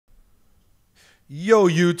Yo,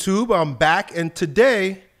 YouTube, I'm back, and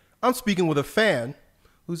today I'm speaking with a fan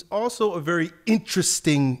who's also a very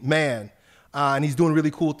interesting man, and he's doing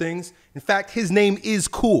really cool things. In fact, his name is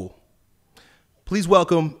Cool. Please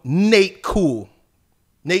welcome Nate Cool.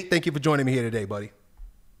 Nate, thank you for joining me here today, buddy.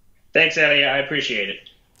 Thanks, Elliott. I appreciate it.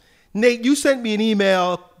 Nate, you sent me an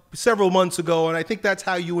email several months ago, and I think that's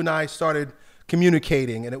how you and I started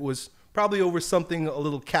communicating, and it was probably over something a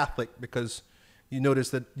little Catholic because you notice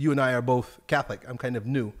that you and I are both Catholic. I'm kind of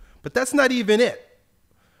new. But that's not even it.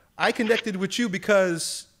 I connected with you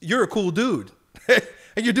because you're a cool dude. And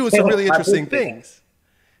you're doing some really interesting things.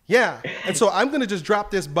 Yeah. And so I'm going to just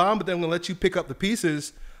drop this bomb, but then I'm going to let you pick up the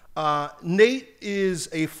pieces. Nate is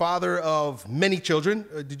a father of many children.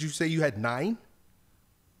 Did you say you had 9?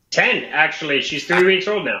 10, actually. She's 3 weeks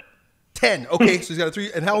old now. 10. Okay. So he's got a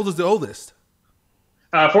 3. And how old is the oldest?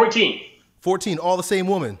 14. 14. All the same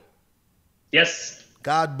woman. Yes.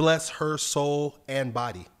 God bless her soul and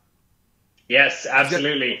body. Yes,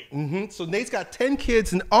 absolutely. So Nate's got 10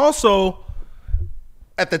 kids, and also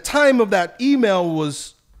at the time of that email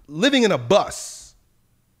was living in a bus.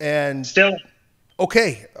 And still.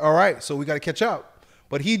 Okay, all right, so we got to catch up.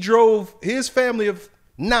 But he drove his family of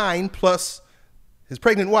 9 plus his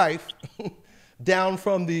pregnant wife down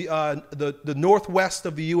from the northwest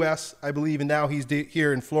of the U.S., I believe, and now he's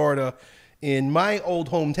here in Florida, in my old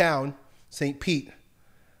hometown, St. Pete.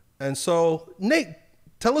 And so, Nate,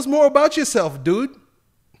 tell us more about yourself, dude.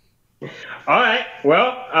 All right.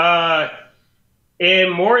 Well, in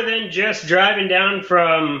more than just driving down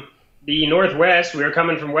from the Northwest, we were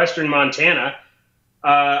coming from Western Montana.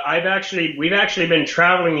 We've actually been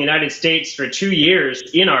traveling the United States for 2 years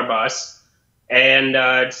in our bus. And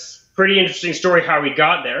it's a pretty interesting story how we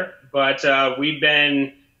got there. But we've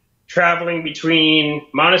been traveling between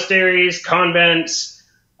monasteries, convents,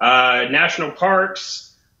 national parks,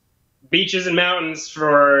 beaches and mountains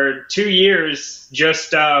for 2 years, just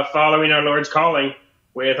following our Lord's calling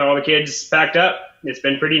with all the kids packed up. It's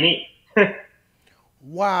been pretty neat.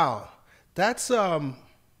 Wow. That's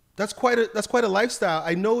quite a lifestyle.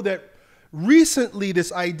 I know that recently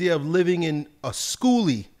this idea of living in a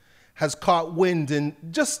schoolie has caught wind in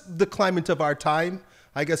just the climate of our time.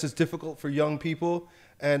 I guess it's difficult for young people.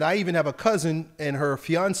 And I even have a cousin and her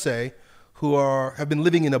fiance who have been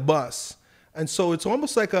living in a bus. And so it's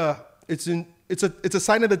almost like it's a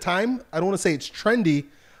sign of the time. I don't want to say it's trendy,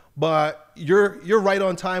 but you're right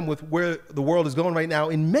on time with where the world is going right now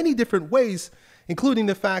in many different ways, including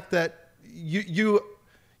the fact that you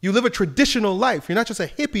live a traditional life. You're not just a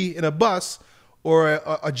hippie in a bus or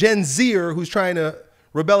a Gen Zer who's trying to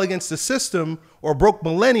rebel against the system or a broke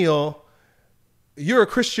millennial. You're a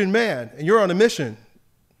Christian man and you're on a mission.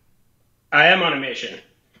 I am on a mission.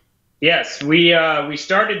 Yes, we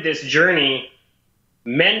started this journey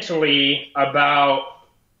mentally about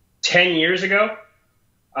 10 years ago.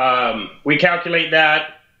 We calculate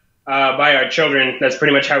that by our children. That's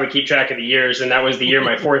pretty much how we keep track of the years, and that was the year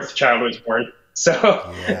my 4th child was born. So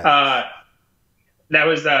that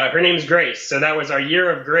was her name's Grace. So that was our year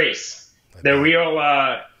of grace, the real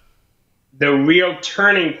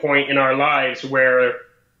turning point in our lives where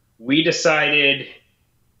we decided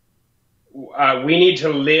we need to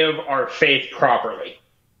live our faith properly.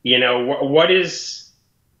 You know, what is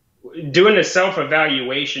doing a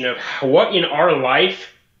self-evaluation of what in our life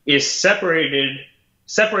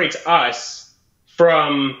separates us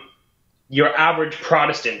from your average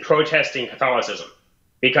Protestant protesting Catholicism.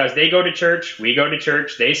 Because they go to church, we go to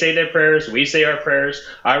church, they say their prayers, we say our prayers.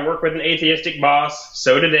 I work with an atheistic boss,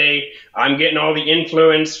 so do they. I'm getting all the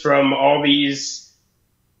influence from all these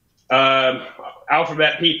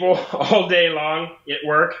alphabet people all day long at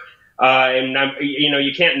work. And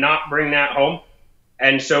you can't not bring that home.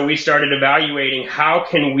 And so we started evaluating how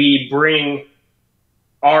can we bring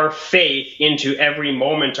our faith into every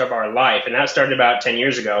moment of our life. And that started about 10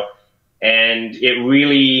 years ago. And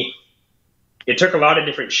it took a lot of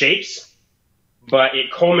different shapes, but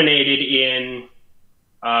it culminated in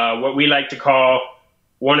what we like to call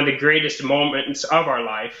one of the greatest moments of our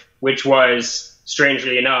life, which was,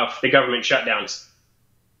 strangely enough, the government shutdowns.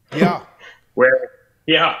 Yeah.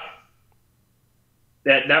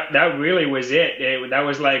 That really was it. That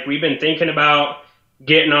was like, we've been thinking about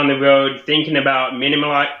getting on the road, thinking about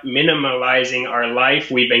minimalizing our life.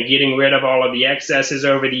 We've been getting rid of all of the excesses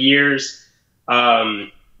over the years,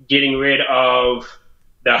 getting rid of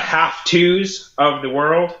the have-tos of the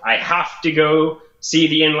world. I have to go see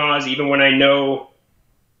the in-laws even when I know,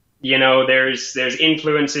 there's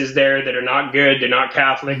influences there that are not good. They're not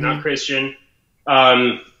Catholic, not Christian.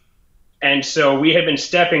 And so we had been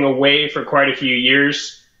stepping away for quite a few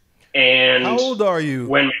years. And how old are you?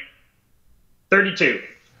 32.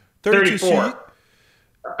 32. 34.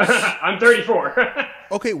 I'm 34.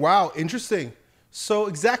 Okay, wow, interesting. So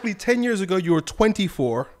exactly 10 years ago, you were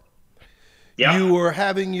 24. Yeah. You were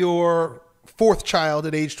having your fourth child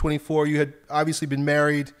at age 24. You had obviously been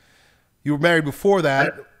married. You were married before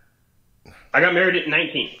that. I got married at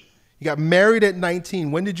 19. You got married at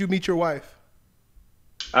 19. When did you meet your wife?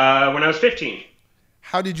 When I was 15.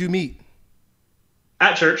 How did you meet?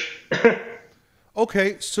 At church.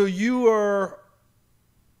 Okay, so you are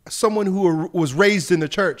someone who was raised in the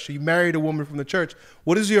church. You married a woman from the church.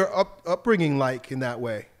 What is your upbringing like in that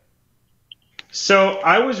way? So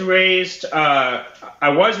I was raised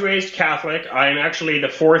Catholic. I'm actually the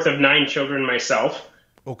fourth of 9 children myself.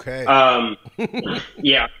 Okay.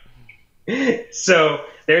 Yeah. So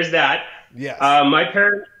there's that. Yes. My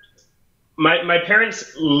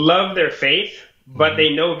parents love their faith, but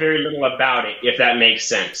they know very little about it, if that makes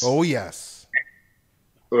sense. Oh, yes.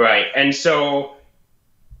 Right. And so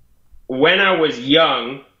when I was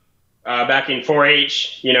young, back in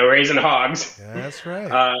 4-H, raising hogs. That's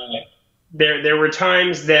right. There were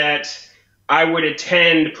times that I would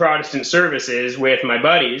attend Protestant services with my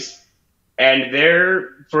buddies, and there,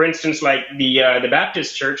 for instance, like the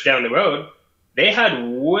Baptist church down the road, they had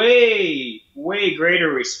way, way greater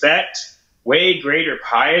respect, way greater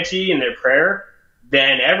piety in their prayer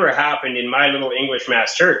than ever happened in my little English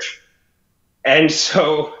Mass church. And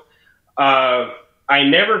so I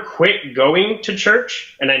never quit going to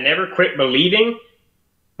church, and I never quit believing,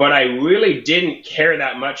 but I really didn't care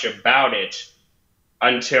that much about it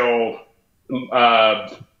until,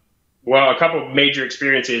 a couple of major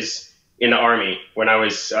experiences in the Army when I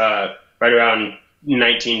was right around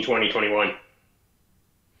 19, 20, 21.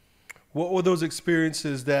 What were those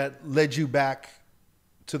experiences that led you back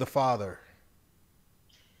to the Father?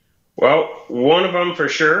 Well, one of them for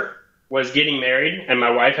sure was getting married, and my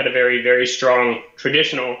wife had a very, very strong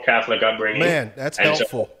traditional Catholic upbringing. Man, that's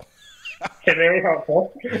helpful. So, very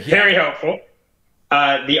helpful. Yeah. Very helpful.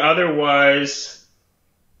 The other was,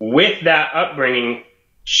 with that upbringing,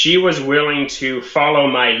 she was willing to follow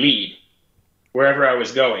my lead wherever I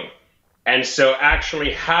was going. And so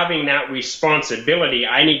actually having that responsibility,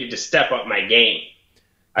 I needed to step up my game.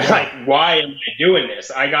 Yeah. I'm like, why am I doing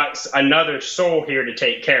this? I got another soul here to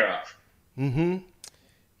take care of. Mm-hmm.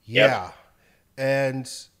 Yeah. Yep.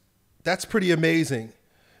 And that's pretty amazing.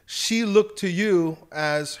 She looked to you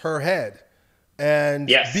as her head. And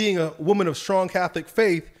yes. Being a woman of strong Catholic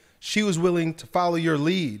faith, she was willing to follow your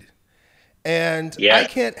lead. And yes. I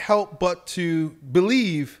can't help but to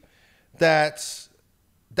believe that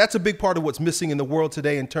that's a big part of what's missing in the world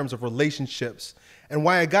today in terms of relationships, and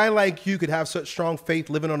why a guy like you could have such strong faith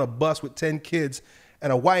living on a bus with 10 kids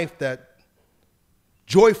and a wife that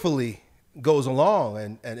joyfully goes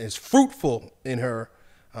along and is fruitful in her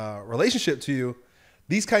relationship to you.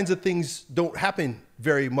 These kinds of things don't happen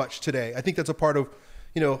very much today. I think that's a part of,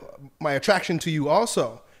 my attraction to you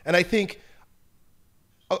also. And I think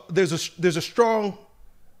there's a strong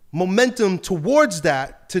momentum towards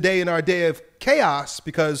that today in our day of chaos,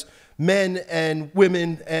 because men and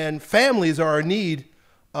women and families are in need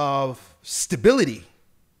of stability.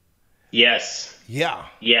 Yes. Yeah.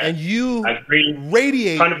 Yeah. And you agree.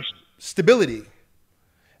 Radiate 100%. Stability.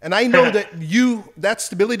 And I know that that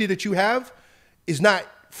stability that you have is not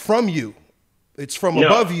from you. It's from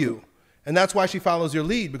above you. And that's why she follows your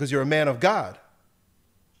lead, because you're a man of God.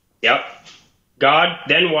 Yep. God,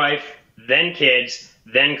 then wife, then kids,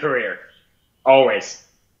 then career. Always.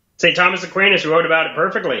 St. Thomas Aquinas wrote about it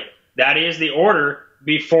perfectly. That is the order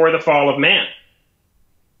before the fall of man.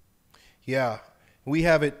 Yeah. We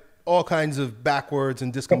have it all kinds of backwards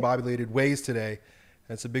and discombobulated ways today.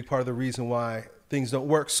 That's a big part of the reason why things don't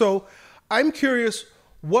work. So I'm curious,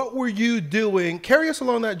 what were you doing? Carry us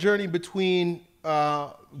along that journey between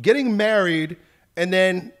getting married and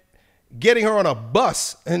then getting her on a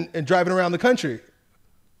bus and driving around the country.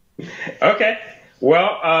 Okay.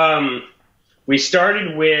 Well, we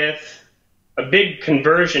started with a big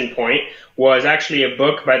conversion point was actually a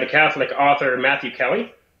book by the Catholic author Matthew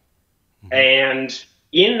Kelly. Mm-hmm. And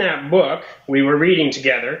in that book, we were reading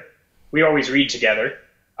together. We always read together.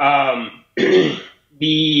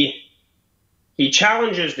 He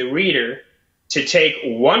challenges the reader to take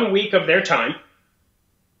 1 week of their time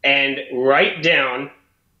and write down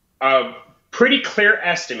a pretty clear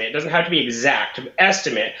estimate, it doesn't have to be exact,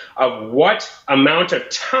 estimate of what amount of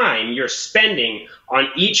time you're spending on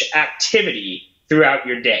each activity throughout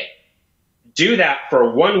your day. Do that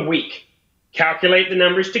for 1 week. Calculate the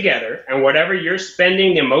numbers together, and whatever you're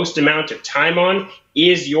spending the most amount of time on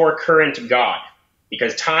is your current God,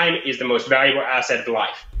 because time is the most valuable asset of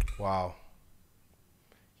life. Wow.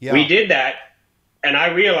 Yeah. We did that, And I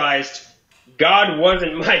realized God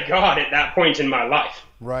wasn't my God at that point in my life.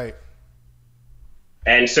 Right.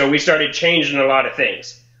 And so we started changing a lot of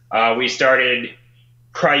things. We started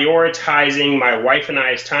prioritizing my wife and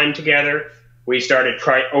I's time together. We started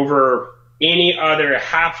over any other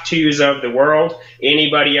have-tos of the world.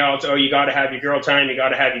 Anybody else, oh, you got to have your girl time, you got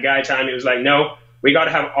to have your guy time. It was like, no, we got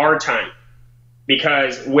to have our time.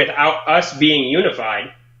 Because without us being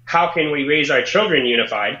unified, how can we raise our children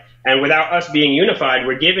unified? And without us being unified,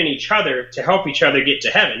 we're giving each other to help each other get to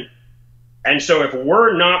heaven. And so if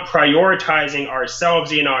we're not prioritizing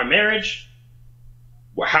ourselves in our marriage,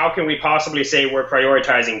 how can we possibly say we're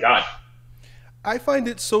prioritizing God? I find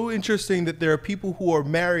it so interesting that there are people who are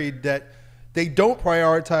married that they don't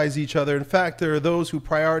prioritize each other. In fact, there are those who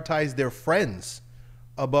prioritize their friends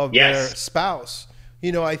above their spouse.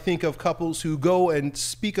 You know, I think of couples who go and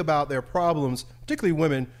speak about their problems, particularly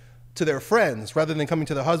women, to their friends. Rather than coming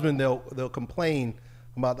to the husband, they'll complain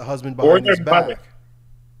about the husband behind his back.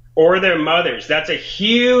 Or their mothers. That's a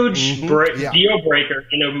huge deal breaker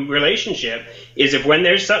in a relationship, is if when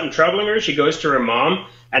there's something troubling her, she goes to her mom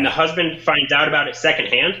and the husband finds out about it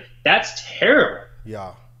secondhand. That's terrible.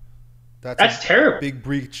 Yeah. That's terrible. Big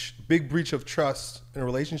breach of trust in a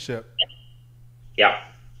relationship. Yeah,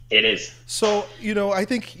 it is. So, you know, I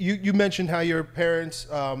think you mentioned how your parents,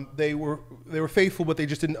 they were faithful, but they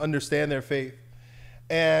just didn't understand their faith.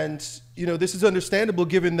 And, you know, this is understandable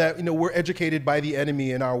given that, you know, we're educated by the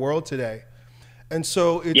enemy in our world today. And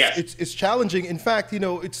so it's challenging. In fact, you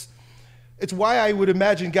know, it's why I would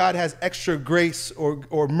imagine God has extra grace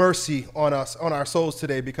or mercy on us, on our souls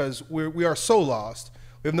today, because we are so lost.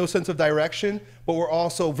 We have no sense of direction, but we're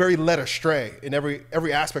also very led astray in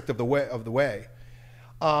every aspect of the way.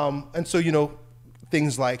 And so, you know,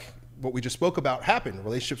 things like what we just spoke about happen.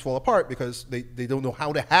 Relationships fall apart because they don't know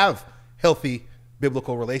how to have healthy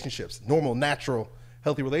biblical relationships, normal, natural,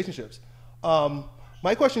 healthy relationships.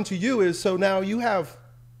 My question to you is, so now you have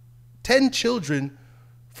 10 children.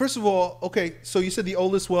 First of all, okay, so you said the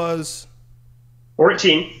oldest was?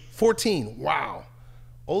 14. 14, wow.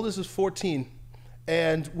 Oldest is 14.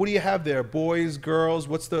 And what do you have there? Boys, girls,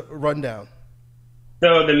 what's the rundown?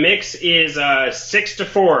 So the mix is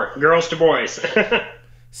 6-4, girls to boys.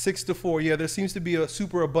 6-4, yeah, there seems to be a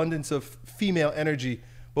super abundance of female energy,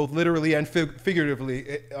 both literally and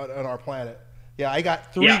figuratively on our planet. Yeah, I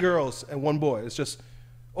got 3 girls and 1 boy. It's just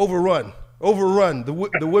overrun.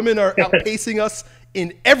 The women are outpacing us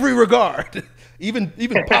in every regard, even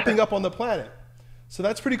popping up on the planet. So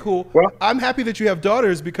that's pretty cool. Well, I'm happy that you have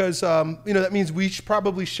daughters because, you know, that means we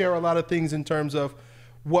probably share a lot of things in terms of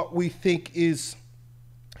what we think is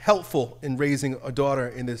helpful in raising a daughter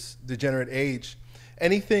in this degenerate age.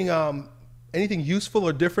 Anything useful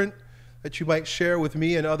or different that you might share with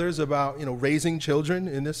me and others about, you know, raising children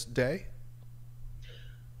in this day?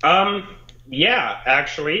 Yeah,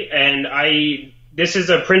 actually. And this is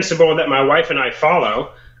a principle that my wife and I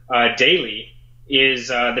follow daily, is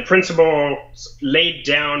the principle laid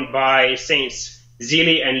down by Saints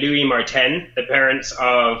Zélie and Louis Martin, the parents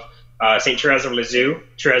of Saint Therese of Lisieux,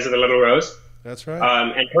 Therese of the Little Rose. That's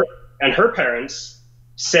right. And her parents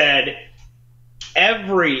said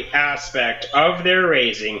every aspect of their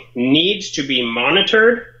raising needs to be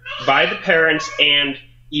monitored by the parents and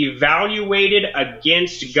evaluated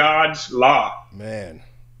against God's law. Man.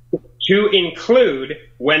 To include,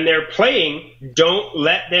 when they're playing, don't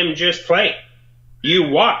let them just play. You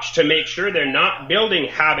watch to make sure they're not building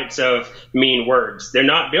habits of mean words. They're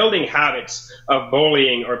not building habits of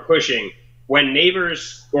bullying or pushing. When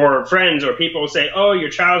neighbors or friends or people say, oh, your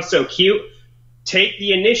child's so cute, take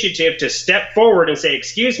the initiative to step forward and say,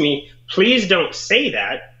 excuse me, please don't say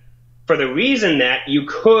that, for the reason that you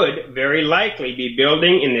could very likely be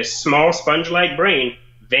building in this small sponge-like brain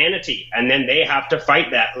vanity, and then they have to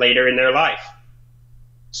fight that later in their life.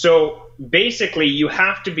 So basically, you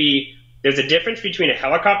have to be, there's a difference between a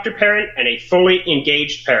helicopter parent and a fully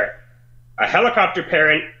engaged parent. A helicopter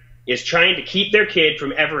parent is trying to keep their kid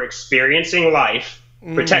from ever experiencing life,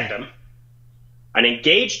 protect them. An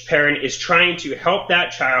engaged parent is trying to help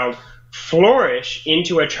that child flourish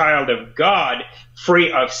into a child of God,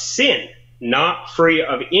 free of sin, not free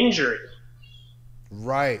of injury.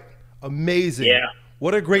 Right. Amazing. Yeah.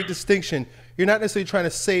 What a great distinction. You're not necessarily trying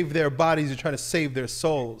to save their bodies, you're trying to save their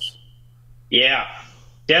souls. Yeah.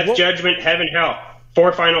 Death, judgment, heaven, hell.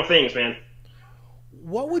 4 final things, man.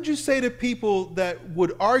 What would you say to people that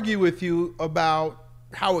would argue with you about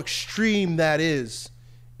how extreme that is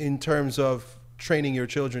in terms of training your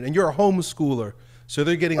children? And you're a homeschooler, so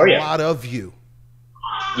they're getting a lot of you.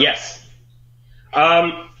 Yes.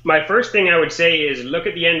 My first thing I would say is look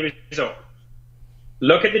at the end result.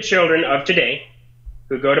 Look at the children of today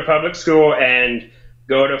who go to public school and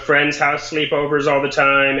go to friends' house sleepovers all the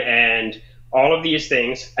time and all of these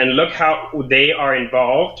things, and look how they are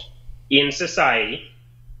involved in society.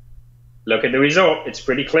 Look at the result. It's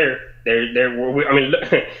pretty clear. We're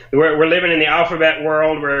living in the alphabet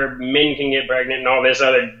world where men can get pregnant and all this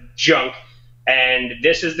other junk, and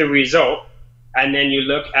this is the result. And then you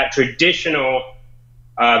look at traditional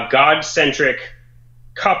God-centric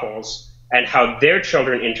couples and how their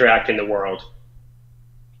children interact in the world.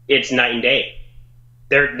 It's night and day.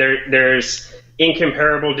 There's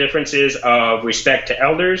incomparable differences of respect to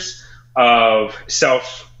elders, of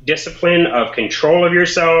self-discipline, of control of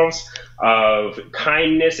yourselves, of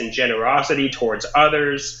kindness and generosity towards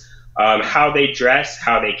others, how they dress,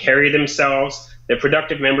 how they carry themselves. They're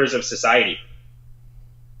productive members of society.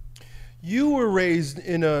 You were raised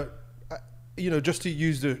in a, just to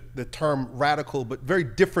use the term radical, but very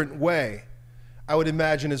different way. I would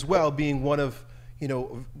imagine as well, being one of,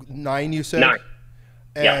 9, you said? 9.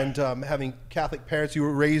 And having Catholic parents. You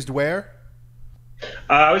were raised where?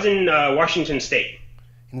 I was in Washington State.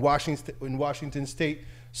 In Washington State.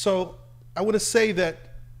 So I want to say that,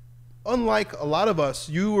 unlike a lot of us,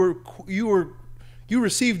 you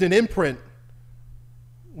received an imprint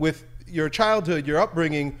with your childhood, your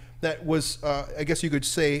upbringing, that was, I guess you could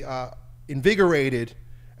say, invigorated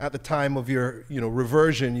at the time of your,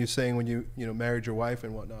 reversion. You're saying when you, married your wife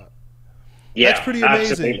and whatnot. Yeah, that's pretty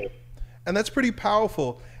amazing, absolutely. And that's pretty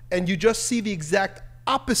powerful. And you just see the exact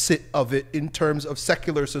opposite of it in terms of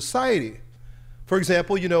secular society. For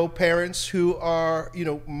example, parents who are,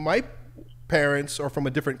 my parents are from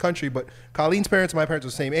a different country, but Colleen's parents and my parents are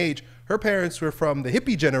the same age. Her parents were from the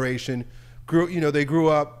hippie generation. They grew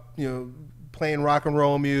up, playing rock and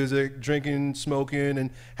roll music, drinking, smoking,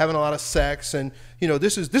 and having a lot of sex. And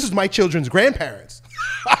this is my children's grandparents.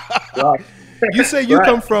 Right. You say you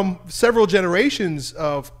come from several generations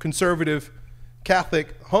of conservative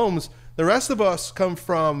Catholic homes. The rest of us come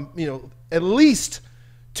from at least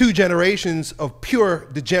 2 generations of pure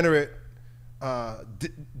degenerate,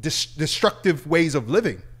 destructive ways of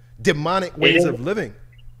living, demonic ways of living.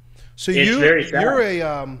 So you're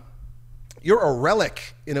a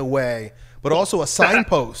relic in a way, but also a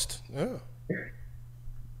signpost. Yeah.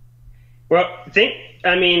 Well,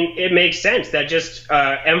 it makes sense. That just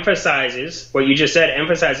emphasizes what you just said,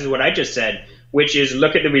 emphasizes what I just said, which is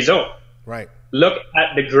look at the result. Right. Look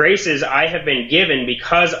at the graces I have been given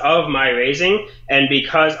because of my raising and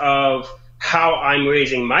because of how I'm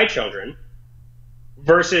raising my children,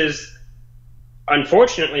 versus,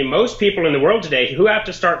 unfortunately, most people in the world today who have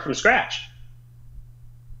to start from scratch.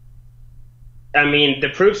 The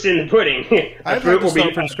proof's in the pudding. I've had to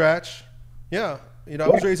start from scratch. Yeah. I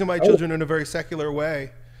was raising my children in a very secular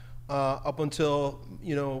way up until,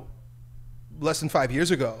 less than 5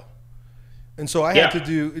 years ago. And so I had to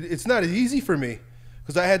do, it's not as easy for me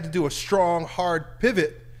because I had to do a strong, hard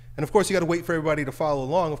pivot. And of course, you got to wait for everybody to follow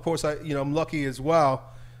along. Of course, I'm lucky as well.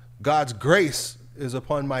 God's grace is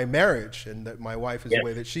upon my marriage, and that my wife is the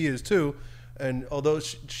way that she is too. And although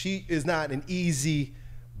she is not an easy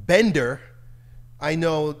bender, I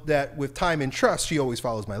know that with time and trust, she always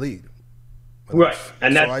follows my lead. Right.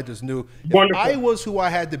 And so I just knew if I was who I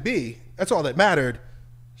had to be, that's all that mattered,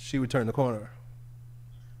 she would turn the corner.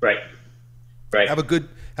 Right. Right.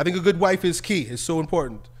 Having a good wife is key. It's so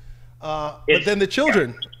important. But then the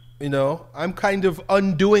children, I'm kind of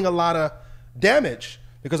undoing a lot of damage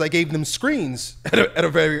because I gave them screens at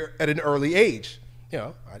an early age.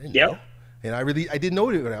 I didn't know. And I didn't know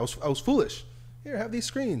it. I was foolish. Here, have these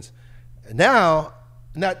screens. And now,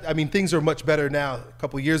 things are much better now. A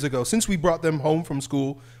couple of years ago, since we brought them home from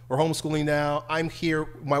school, we're homeschooling now. I'm here.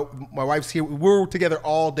 My wife's here. We're together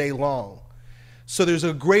all day long. So there's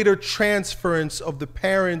a greater transference of the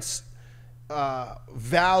parents'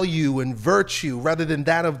 value and virtue rather than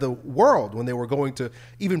that of the world when they were going to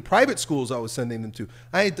even private schools I was sending them to.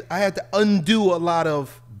 I had to undo a lot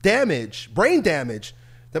of damage, brain damage,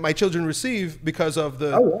 that my children receive because of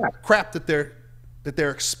the crap that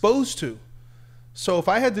they're exposed to. So if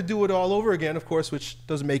I had to do it all over again, of course, which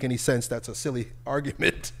doesn't make any sense, that's a silly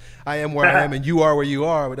argument. I am where I am and you are where you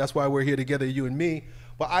are, but that's why we're here together, you and me.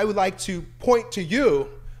 But I would like to point to you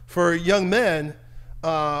for young men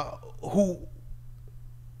who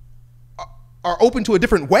are open to a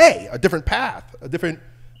different way, a different path, a different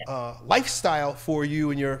lifestyle for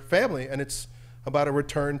you and your family. And it's about a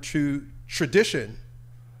return to tradition.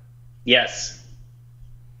 Yes.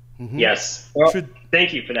 Mm-hmm. Yes. Well,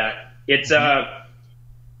 thank you for that. It's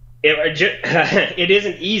it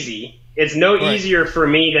isn't easy. It's no easier for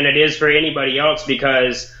me than it is for anybody else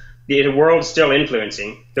because the world's still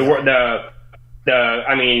influencing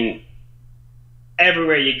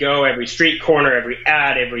everywhere you go, every street corner, every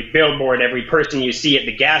ad, every billboard, every person you see at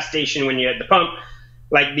the gas station when you're at the pump.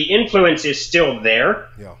 Like, the influence is still there.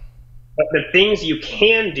 Yeah. But the things you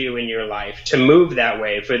can do in your life to move that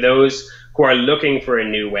way for those who are looking for a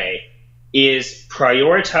new way is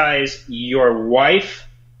prioritize your wife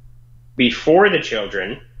before the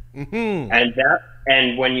children. Mm-hmm.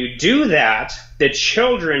 And when you do that, the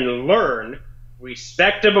children learn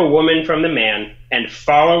respect of a woman from the man and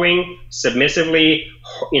following submissively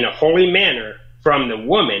in a holy manner from the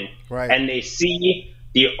woman. Right. And they see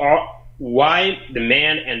why the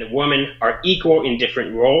man and the woman are equal in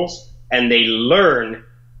different roles, and they learn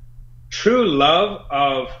true love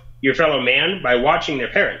of your fellow man by watching their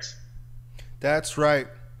parents. That's right.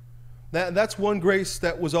 That's one grace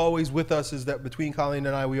that was always with us, is that between Colleen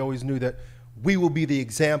and I, we always knew that we will be the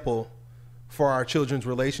example for our children's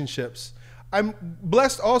relationships. I'm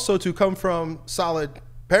blessed also to come from solid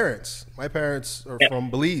parents. My parents are from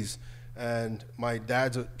Belize, and my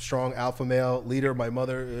dad's a strong alpha male leader. My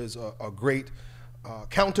mother is a great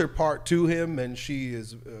counterpart to him, and she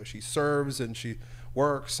serves and she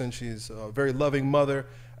works, and she's a very loving mother.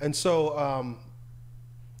 And so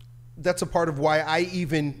that's a part of why I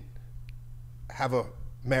even have a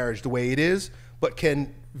marriage the way it is, but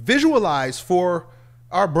can visualize for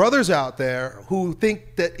our brothers out there who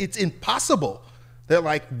think that it's impossible. They're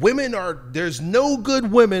like, there's no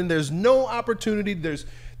good women, there's no opportunity,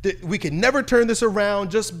 we can never turn this around,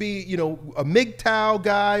 just be, a MGTOW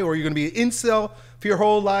guy, or you're gonna be an incel for your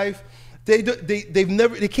whole life. They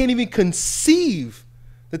can't even conceive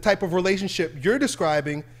the type of relationship you're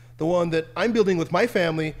describing, the one that I'm building with my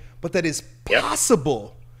family, but that is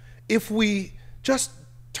possible if we just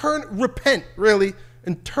repent, really,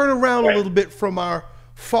 and turn around a little bit from our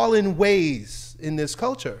fallen ways in this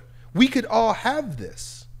culture. We could all have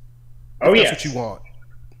this. Oh, yes. That's what you want.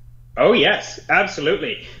 Oh, yes,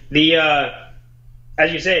 absolutely.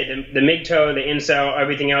 As you say, the MGTOW, the incel,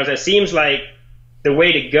 everything else, it seems like the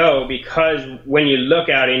way to go, because when you look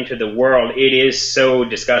out into the world, it is so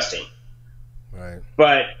disgusting. Right.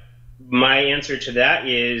 But my answer to that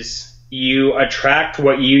is you attract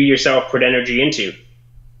what you yourself put energy into.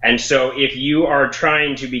 And so if you are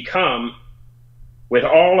trying to become, with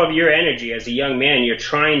all of your energy as a young man, you're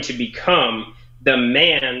trying to become the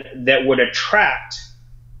man that would attract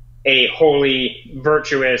a holy,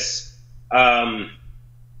 virtuous, in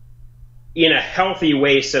a healthy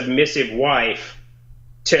way, submissive wife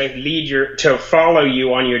to follow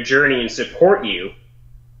you on your journey and support you,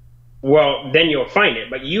 well, then you'll find it.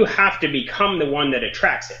 But you have to become the one that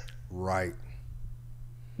attracts it. Right.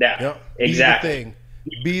 Yeah, yep. Exactly.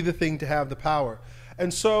 Be the thing to have the power.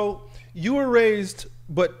 And so you were raised,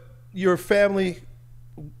 but your family,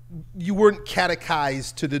 you weren't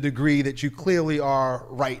catechized to the degree that you clearly are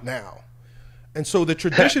right now. And so the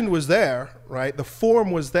tradition was there, right? The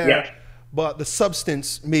form was there, but the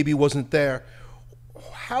substance maybe wasn't there.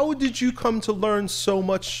 How did you come to learn so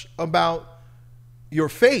much about your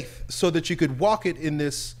faith so that you could walk it in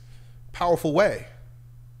this powerful way?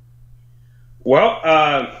 Well,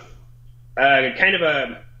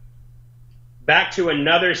 back to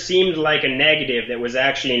another seemed like a negative that was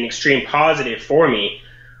actually an extreme positive for me.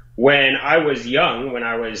 When I was young, when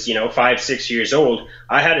I was, 5, 6 years old,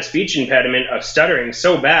 I had a speech impediment of stuttering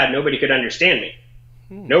so bad nobody could understand me.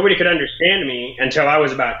 Nobody could understand me until I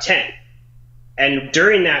was about 10. And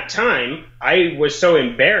during that time, I was so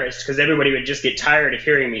embarrassed because everybody would just get tired of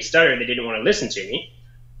hearing me stutter. They didn't want to listen to me.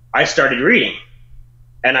 I started reading.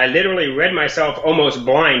 And I literally read myself almost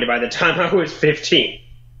blind by the time I was 15.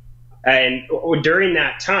 And during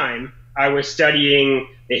that time, I was studying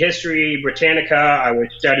the History Britannica. I was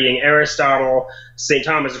studying Aristotle, St.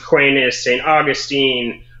 Thomas Aquinas, St.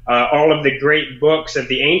 Augustine, all of the great books of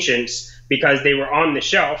the ancients, because they were on the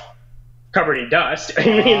shelf, covered in dust,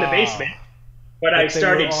 in the basement. But I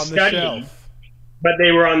started studying. But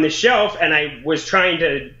they were on the shelf, and I was trying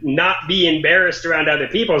to not be embarrassed around other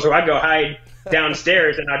people, so I'd go hide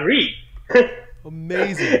downstairs and I'd read.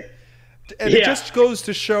 Amazing. And it just goes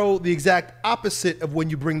to show the exact opposite of when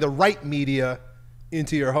you bring the right media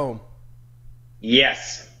into your home.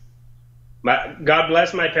 Yes. God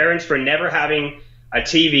bless my parents for never having a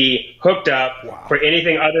TV hooked up for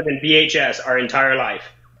anything other than VHS our entire life.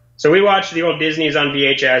 So we watched the old Disneys on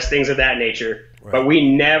VHS, things of that nature, but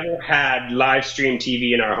we never had live stream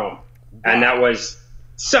TV in our home. And that was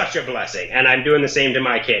such a blessing. And I'm doing the same to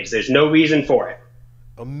my kids. There's no reason for it.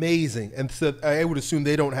 Amazing. And so I would assume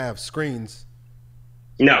they don't have screens.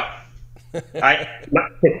 No. A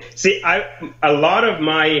lot of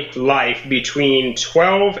my life between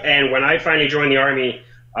 12 and when I finally joined the Army,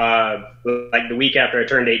 like the week after I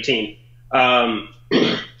turned 18, Um,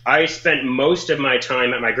 I spent most of my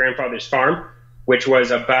time at my grandfather's farm, which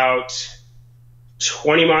was about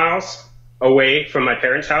 20 miles away from my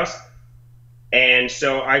parents' house. And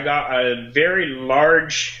so I got a very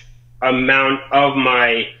large amount of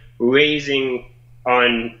my raising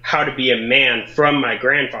on how to be a man from my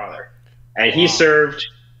grandfather. And Wow.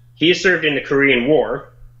 he served in the Korean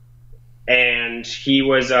War, and he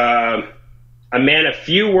was a man of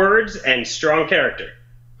few words and strong character.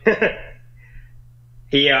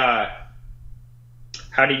 He how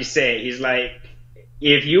did you say it? He's like,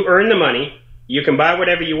 if you earn the money, you can buy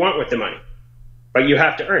whatever you want with the money, but you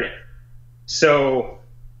have to earn it. So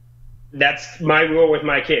that's my rule with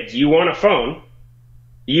my kids. You want a phone,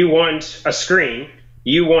 you want a screen,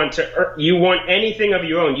 you want anything of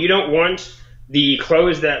your own. You don't want the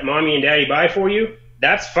clothes that mommy and daddy buy for you.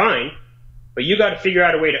 That's fine, but you got to figure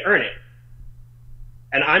out a way to earn it.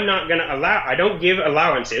 And I'm not going to I don't give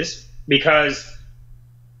allowances, because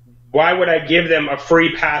why would I give them a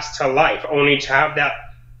free pass to life only to have that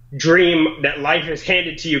dream that life is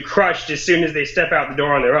handed to you crushed as soon as they step out the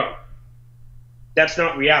door on their own? That's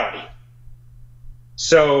not reality.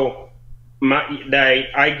 So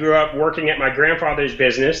I grew up working at my grandfather's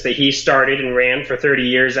business that he started and ran for 30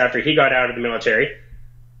 years after he got out of the military.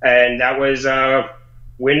 And that was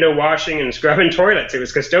window washing and scrubbing toilets. It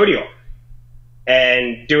was custodial.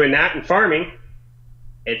 And doing that and farming,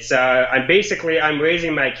 it's I'm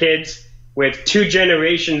raising my kids with 2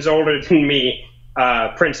 generations older than me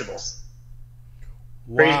principles.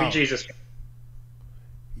 Wow. Praise be Jesus.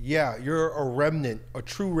 Yeah, you're a remnant, a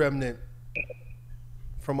true remnant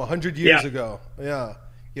from 100 years ago. Yeah,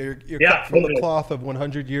 you're cut from the cloth of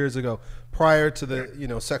 100 years ago, prior to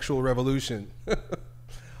the sexual revolution.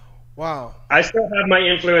 Wow. I still have my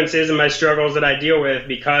influences and my struggles that I deal with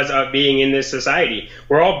because of being in this society.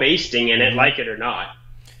 We're all basting in it, like it or not.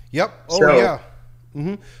 Yep. Oh, yeah.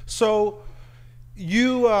 Mm-hmm. So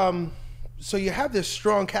you have this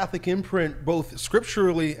strong Catholic imprint, both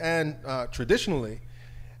scripturally and traditionally,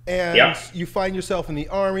 and you find yourself in the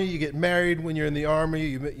Army. You get married when you're in the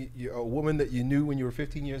Army. You're a woman that you knew when you were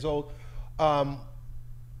 15 years old.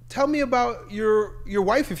 Tell me about your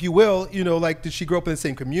wife, if you will. Like, did she grow up in the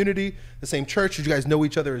same community, the same church? Did you guys know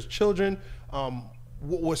each other as children?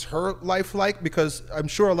 What was her life like? Because I'm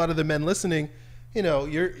sure a lot of the men listening,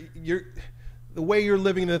 you're the way you're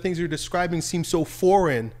living and the things you're describing seem so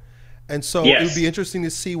foreign, and so it would be interesting to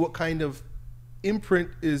see what kind of imprint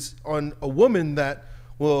is on a woman that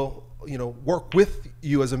will work with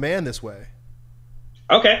you as a man this way.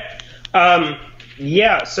 Okay.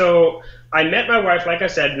 So I met my wife, like I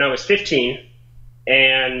said, when I was 15,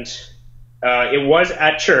 and it was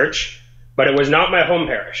at church, but it was not my home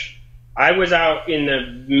parish. I was out in the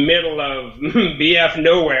middle of BF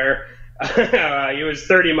nowhere. It was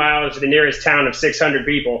 30 miles to the nearest town of 600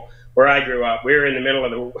 people where I grew up. We were in the middle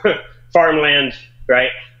of the farmland,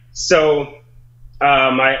 right? So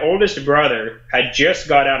my oldest brother had just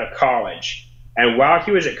got out of college, and while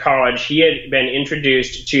he was at college, he had been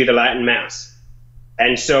introduced to the Latin Mass.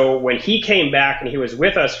 And so when he came back and he was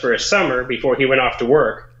with us for a summer before he went off to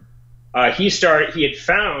work, he had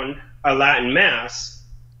found a Latin Mass,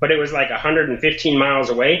 but it was like 115 miles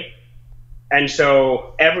away. And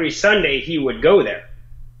so every Sunday he would go there.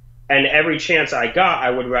 And every chance I got, I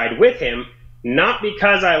would ride with him, not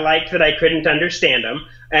because I liked that I couldn't understand him,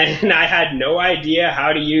 and I had no idea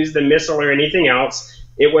how to use the missal or anything else.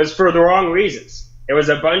 It was for the wrong reasons. It was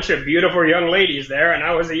a bunch of beautiful young ladies there, and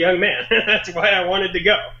I was a young man. That's why I wanted to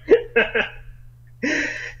go.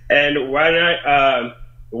 And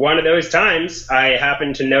one of those times, I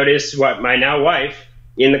happened to notice my now wife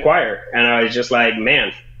in the choir, and I was just like,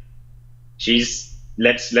 man,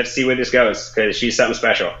 let's see where this goes, because she's something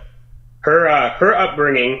special. Her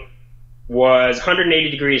upbringing was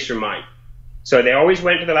 180 degrees from mine. So they always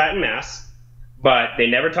went to the Latin Mass, but they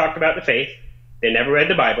never talked about the faith. They never read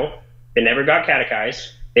the Bible. They never got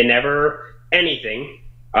catechized. They never anything.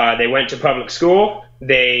 They went to public school.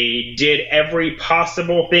 They did every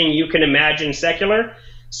possible thing you can imagine secular.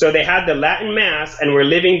 So they had the Latin Mass and were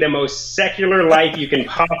living the most secular life you can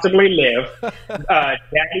possibly live.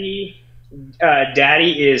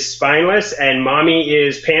 Daddy is spineless and mommy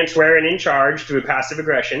is pants wearing in charge through passive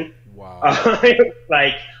aggression. Wow.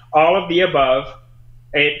 Like all of the above.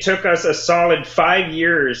 It took us a solid 5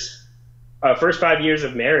 years, first 5 years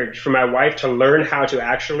of marriage, for my wife to learn how to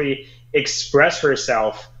actually express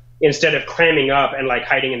herself instead of clamming up and like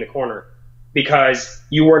hiding in the corner, because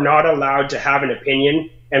you were not allowed to have an opinion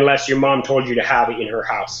unless your mom told you to have it in her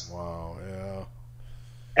house. Wow, yeah.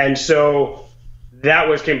 And so that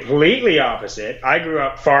was completely opposite. I grew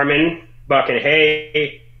up farming, bucking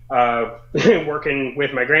hay, working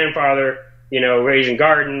with my grandfather, raising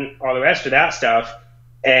garden, all the rest of that stuff.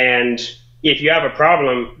 And if you have a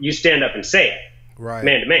problem, you stand up and say it, right,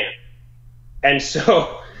 man to man. And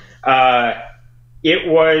so it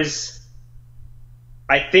was,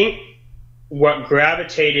 I think, what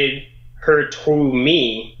gravitated her to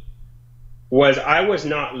me was I was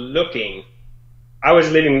not looking. I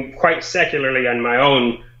was living quite secularly on my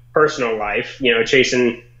own personal life,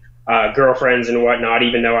 chasing girlfriends and whatnot.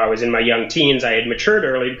 Even though I was in my young teens, I had matured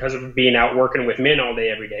early because of being out working with men all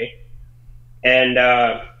day, every day. And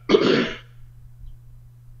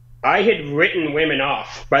I had written women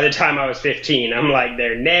off by the time I was 15. I'm like,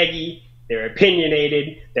 they're naggy, they're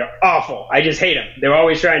opinionated, they're awful. I just hate them. They're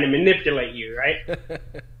always trying to manipulate you, right?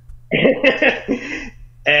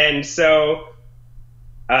 And so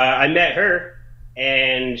I met her,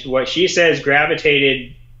 and what she says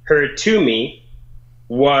gravitated her to me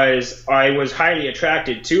was I was highly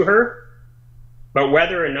attracted to her, but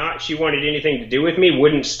whether or not she wanted anything to do with me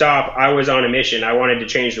wouldn't stop. I was on a mission. I wanted to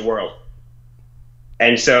change the world.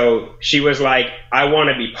 And so she was like, I want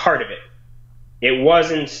to be part of it. It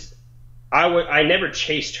wasn't, I never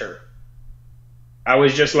chased her. I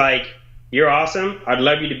was just like, you're awesome. I'd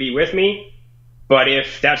love you to be with me. But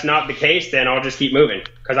if that's not the case, then I'll just keep moving,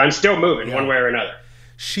 because I'm still moving one way or another.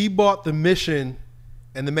 She bought the mission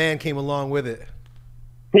and the man came along with it.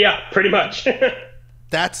 Yeah, pretty much.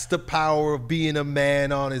 That's the power of being a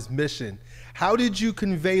man on his mission. How did you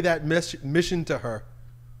convey that mission to her?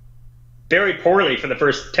 Very poorly for the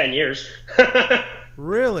first 10 years.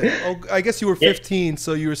 Really? Oh, I guess you were 15,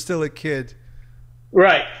 so you were still a kid.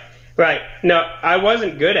 Right. No, I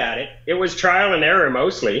wasn't good at it. It was trial and error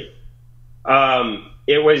mostly.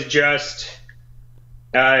 It was just,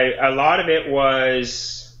 a lot of it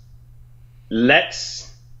was,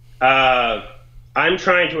 I'm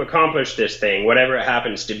trying to accomplish this thing, whatever it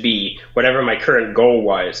happens to be, whatever my current goal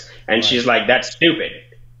was. And right. She's like, that's stupid.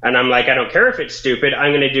 And I'm like, I don't care if it's stupid.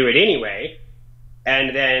 I'm going to do it anyway.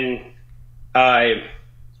 And then I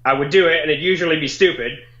would do it, and it'd usually be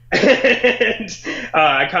stupid. And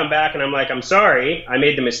I come back, and I'm like, I'm sorry, I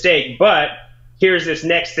made the mistake, but here's this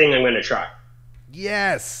next thing I'm going to try.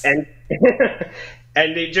 Yes. And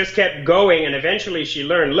and it just kept going, and eventually she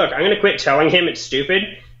learned, look, I'm going to quit telling him it's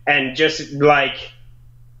stupid, and just like,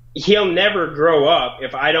 he'll never grow up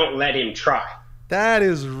if I don't let him try. That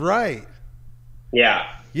is right. Yeah.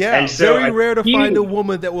 Yeah, and so very rare to find a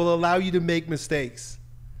woman that will allow you to make mistakes.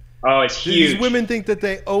 Oh, it's huge. These women think that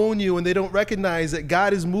they own you, and they don't recognize that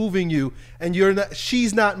God is moving you, and you're not.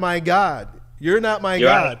 She's not my God. You're not my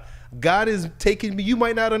God. God is taking me. You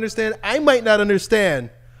might not understand. I might not understand,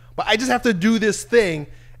 but I just have to do this thing.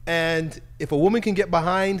 And if a woman can get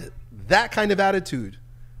behind that kind of attitude,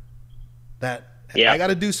 that I got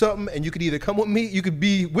to do something, and you could either come with me, you could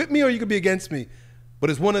be with me, or you could be against me, but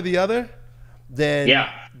it's one or the other. Then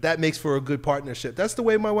that makes for a good partnership. That's the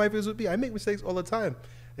way my wife is with me. I make mistakes all the time.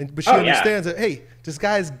 But she understands that, hey, this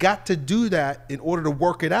guy's got to do that in order to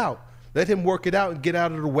work it out. Let him work it out and get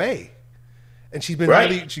out of the way. And she's been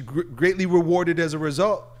greatly rewarded as a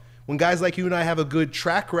result. When guys like you and I have a good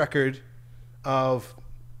track record of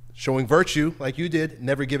showing virtue, like you did,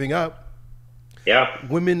 never giving up,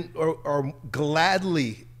 women are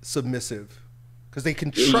gladly submissive because they can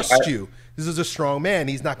trust you. This is a strong man.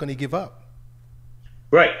 He's not going to give up.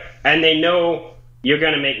 Right. And they know you're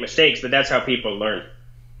going to make mistakes, but that's how people learn,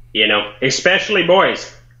 especially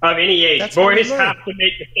boys of any age. That's boys have to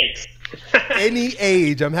make mistakes. Any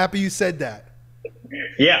age. I'm happy you said that.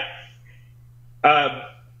 Yeah.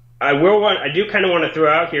 I do kind of want to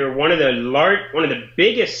throw out here one of the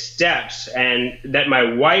biggest steps and that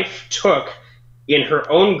my wife took in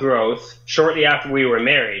her own growth shortly after we were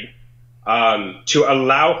married, to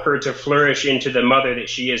allow her to flourish into the mother that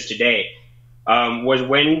she is today. Was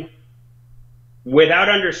when, without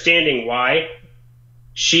understanding why,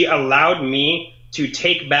 she allowed me to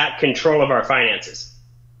take back control of our finances.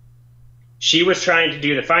 She was trying to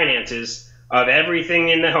do the finances of everything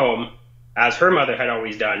in the home, as her mother had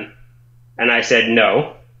always done. And I said,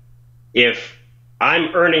 no, if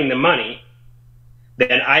I'm earning the money,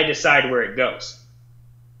 then I decide where it goes.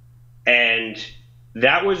 And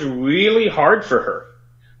that was really hard for her.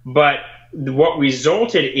 But what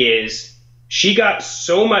resulted is, she got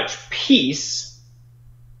so much peace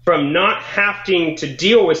from not having to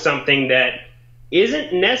deal with something that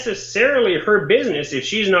isn't necessarily her business if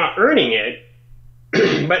she's not earning it,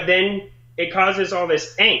 but then it causes all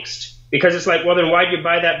this angst because it's like, well, then why'd you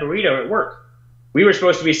buy that burrito at work? We were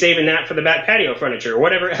supposed to be saving that for the back patio furniture or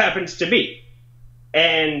whatever it happens to be.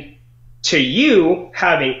 And to you,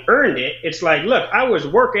 having earned it, it's like, look, I was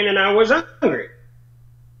working and I was hungry.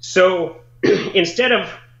 So instead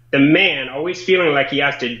of the man always feeling like he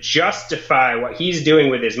has to justify what he's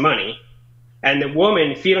doing with his money, and the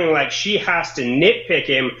woman feeling like she has to nitpick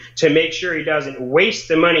him to make sure he doesn't waste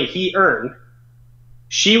the money he earned,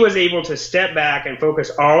 she was able to step back and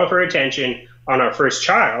focus all of her attention on our first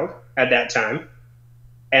child at that time.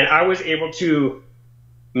 And I was able to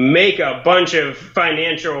make a bunch of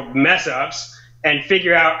financial mess ups and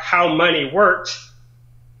figure out how money worked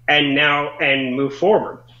and move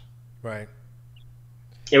forward. Right.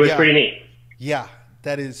 It was pretty neat. Yeah,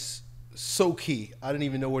 that is so key. I don't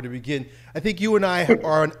even know where to begin. I think you and I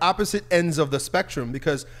are on opposite ends of the spectrum,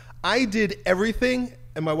 because I did everything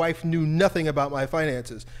and my wife knew nothing about my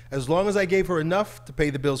finances, as long as I gave her enough to pay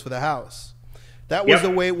the bills for the house. That was the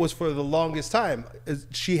way it was for the longest time.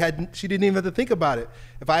 She didn't even have to think about it.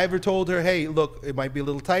 If I ever told her, hey, look, it might be a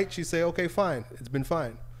little tight, she'd say, okay, fine. It's been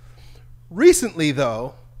fine. Recently,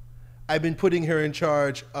 though, I've been putting her in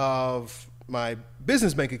charge of my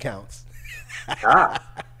business bank accounts.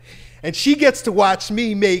 And she gets to watch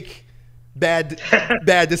me make bad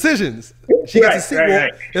decisions. She gets to see.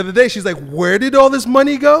 The other day, she's like, where did all this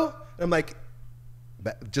money go? I'm like,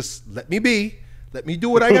 just let me be. Let me do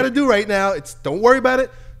what I got to do right now. Don't worry about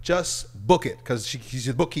it. Just book it, because she's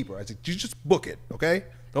your bookkeeper. I said, you just book it, okay?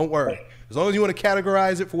 Don't worry. As long as you want to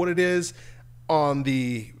categorize it for what it is on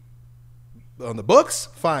the books,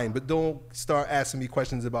 fine. But don't start asking me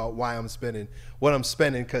questions about why I'm spending what I'm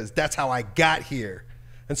spending, because that's how I got here.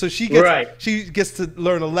 And so she gets to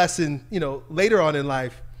learn a lesson, later on in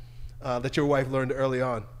life that your wife learned early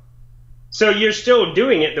on. So you're still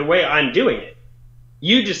doing it the way I'm doing it.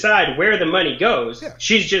 You decide where the money goes. Yeah.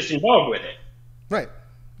 She's just involved with it. Right.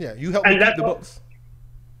 Yeah. You help me keep the books.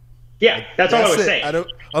 Yeah. That's all I was saying.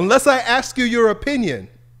 Unless I ask you your opinion.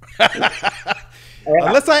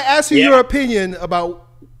 Unless I ask you your opinion about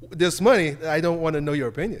this money, I don't want to know your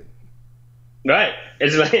opinion. Right.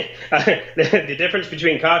 It's like the difference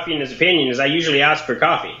between coffee and his opinion is I usually ask for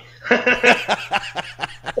coffee.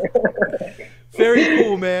 Very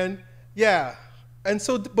cool, man. Yeah. And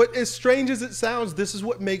so, but as strange as it sounds, this is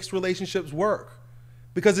what makes relationships work,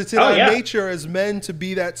 because it's in our nature as men to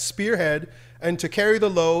be that spearhead and to carry the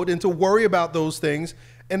load and to worry about those things.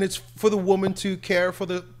 And it's for the woman to care for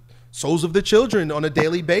the souls of the children on a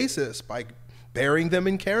daily basis by bearing them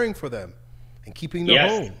and caring for them and keeping them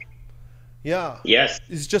home. Yeah. Yes.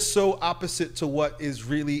 It's just so opposite to what is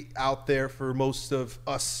really out there for most of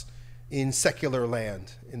us in secular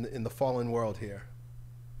land, in the fallen world here.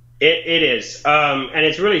 It is. And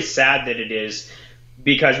it's really sad that it is,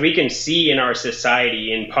 because we can see in our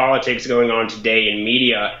society, in politics going on today, in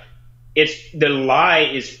media, the lie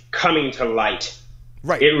is coming to light.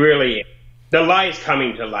 Right. It really is. The lie is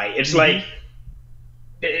coming to light. It's like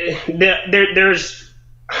there's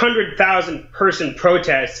 100,000 person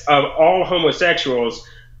protests of all homosexuals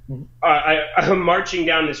marching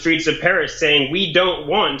down the streets of Paris saying we don't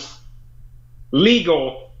want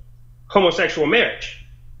legal homosexual marriage.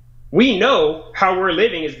 We know how we're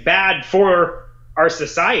living is bad for our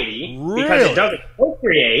society because it doesn't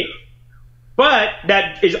procreate, but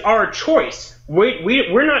that is our choice.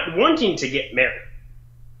 We're not wanting to get married.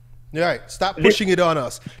 Right. Stop pushing it on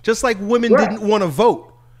us. Just like women didn't want to vote.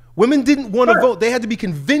 Women didn't want to vote. They had to be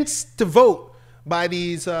convinced to vote by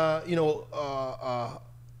these,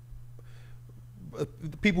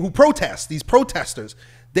 people who protest, these protesters.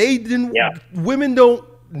 They didn't. Women don't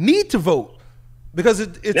need to vote because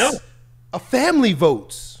it's a family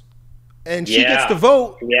votes, and she gets to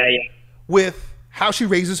vote with how she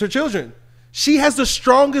raises her children. She has the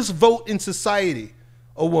strongest vote in society,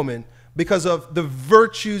 a woman, because of the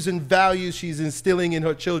virtues and values she's instilling in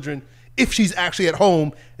her children. If she's actually at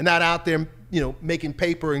home and not out there, making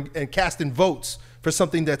paper and casting votes for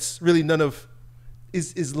something that's really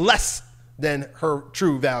is less than her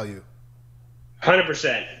true value.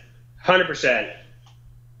 100%. 100%.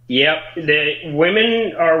 Yep. The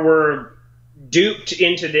women were duped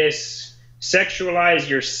into this sexualize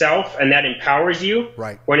yourself and that empowers you.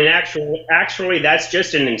 Right. When actually that's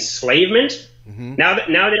just an enslavement. Mm-hmm. Now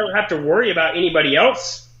they don't have to worry about anybody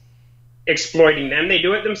else exploiting them. They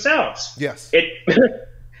do it themselves. Yes.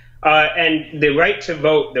 And the right to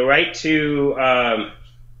vote, the right to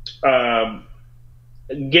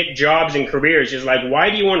get jobs and careers is like, why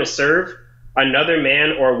do you want to serve another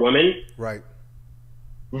man or woman? Right.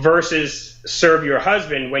 Versus serve your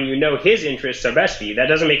husband when you know his interests are best for you. That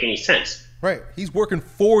doesn't make any sense. Right. He's working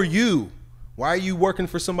for you. Why are you working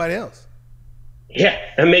for somebody else? Yeah,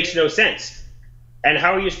 that makes no sense. And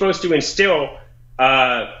how are you supposed to instill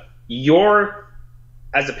your,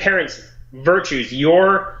 as a parent's virtues,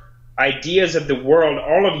 your ideas of the world,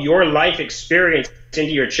 all of your life experience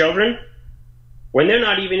into your children when they're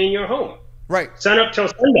not even in your home. Right. Sun up till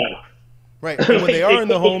sundown. Right. And when they are in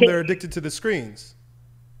the home, they're addicted to the screens.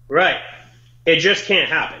 Right. It just can't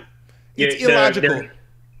happen. It's illogical.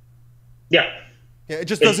 Yeah. Yeah. It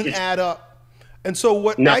just doesn't add up. And so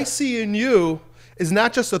what I see in you is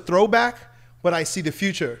not just a throwback, but I see the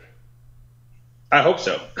future. I hope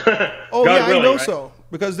so. Oh, God, yeah, willing, I know, right? So.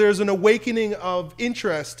 Because there's an awakening of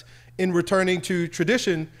interest in returning to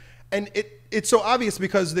tradition. And it's so obvious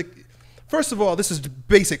because, first of all, this is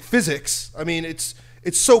basic physics. I mean, it's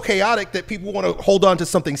so chaotic that people want to hold on to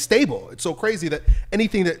something stable. It's so crazy that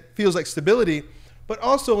anything that feels like stability, but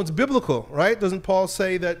also it's biblical, right? Doesn't Paul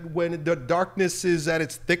say that when the darkness is at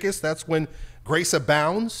its thickest, that's when grace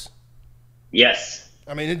abounds? Yes.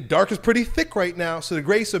 I mean, dark is pretty thick right now, so the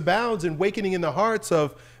grace abounds and awakening in the hearts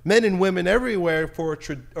of men and women everywhere for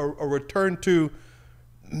a return to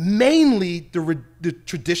mainly the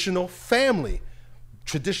traditional family,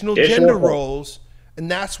 traditional gender roles, and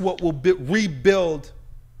that's what will rebuild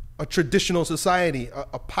a traditional society,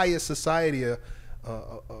 a pious society, a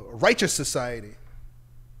righteous society.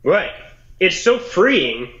 Right. It's so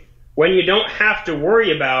freeing when you don't have to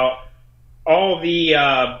worry about all the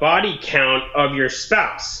body count of your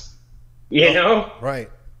spouse, you know? Right.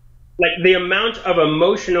 Like the amount of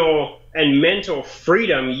emotional and mental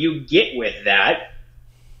freedom you get with that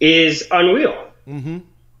is unreal. Mm-hmm.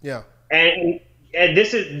 Yeah. And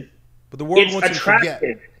this is, but the world wants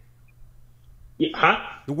attractive. You to forget. Huh?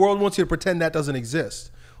 The world wants you to pretend that doesn't exist.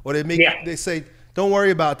 Or they say, don't worry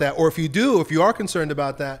about that. Or if you are concerned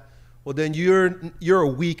about that, well, then you're a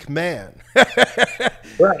weak man.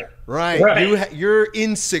 Right. Right. You're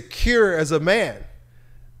insecure as a man.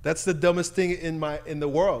 That's the dumbest thing in the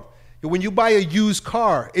world. When you buy a used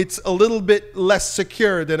car, it's a little bit less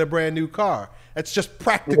secure than a brand new car. It's just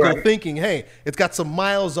practical thinking. Hey, it's got some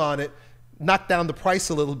miles on it. Knock down the price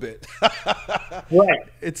a little bit. Right.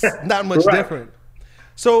 It's not much different.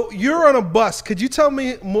 So you're on a bus. Could you tell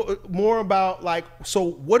me more about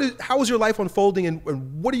how is your life unfolding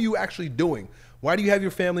and what are you actually doing? Why do you have your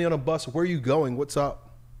family on a bus? Where are you going? What's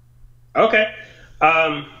up? Okay.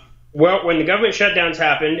 Well, when the government shutdowns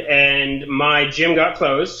happened and my gym got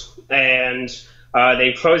closed and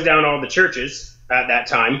they closed down all the churches at that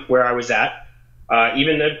time where I was at,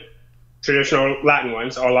 even the traditional Latin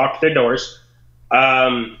ones all locked their doors.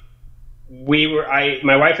 My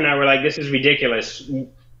wife and I were like, this is ridiculous.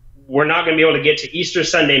 We're not going to be able to get to Easter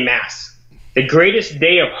Sunday Mass, the greatest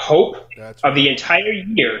day of hope of the entire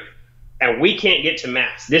year, and we can't get to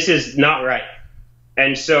Mass. This is not right.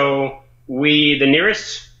 And so the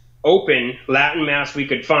nearest open Latin Mass we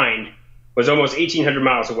could find was almost 1,800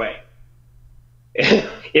 miles away.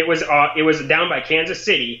 It was down by Kansas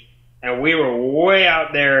City, and we were way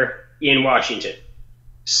out there in Washington.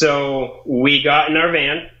 So we got in our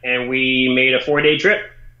van and we made a 4-day trip.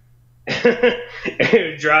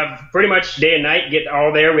 Drive pretty much day and night, get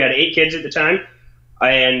all there. We had 8 kids at the time.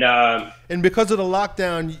 And because of the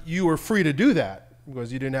lockdown, you were free to do that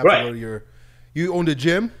because you didn't have to go to you owned a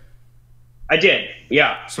gym? I did,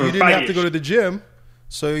 yeah. So you didn't have to go to the gym.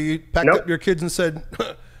 So you packed up your kids and said,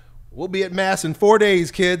 we'll be at Mass in 4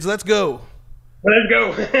 days, kids. Let's go. Let's go.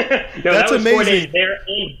 No, that's that was amazing. 4 days there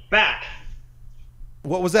and back.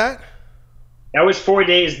 What was that? That was 4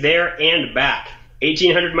 days there and back.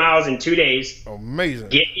 1,800 miles in 2 days. Amazing.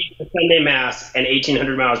 Get to Sunday Mass and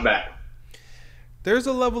 1,800 miles back. There's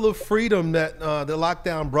a level of freedom that the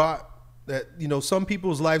lockdown brought that, some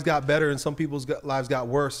people's lives got better and some people's lives got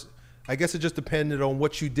worse. I guess it just depended on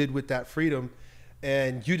what you did with that freedom.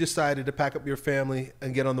 And you decided to pack up your family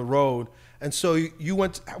and get on the road. And so you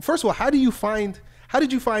went, first of all, how did you find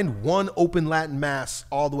one open Latin Mass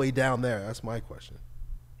all the way down there? That's my question.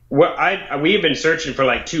 Well, we've been searching for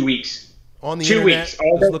like 2 weeks. On the 2 internet, weeks.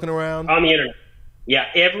 Just looking around? On the internet. Yeah,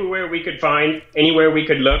 everywhere we could find, anywhere we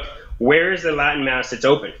could look, where is the Latin Mass that's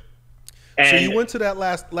open? And so you went to that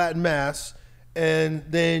last Latin Mass, and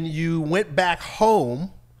then you went back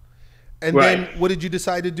home, and then what did you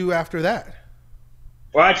decide to do after that?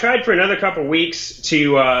 Well, I tried for another couple weeks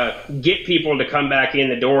to get people to come back in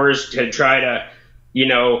the doors to try to,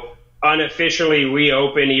 unofficially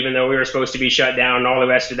reopen, even though we were supposed to be shut down and all the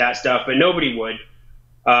rest of that stuff, but nobody would.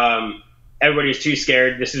 Everybody was too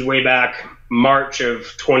scared. This is way back March of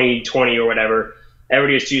 2020 or whatever.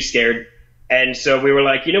 Everybody was too scared. And so we were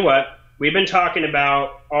like, you know what? We've been talking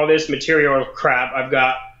about all this material crap. I've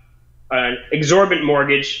got an exorbitant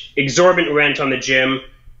mortgage, exorbitant rent on the gym.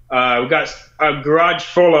 We've got a garage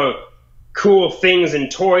full of cool things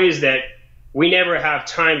and toys that we never have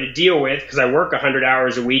time to deal with because I work 100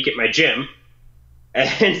 hours a week at my gym.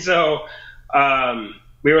 And so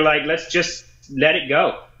we were like, let's just let it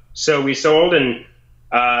go. So we sold and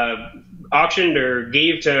auctioned or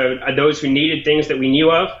gave to those who needed things that we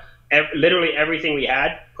knew of. Literally everything we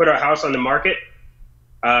had, put our house on the market.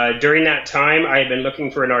 During that time, I had been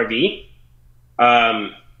looking for an RV,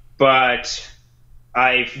 but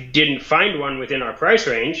I didn't find one within our price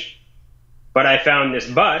range. But I found this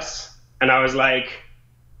bus, and I was like,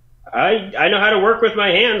 I know how to work with my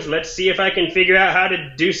hands. Let's see if I can figure out how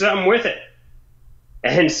to do something with it.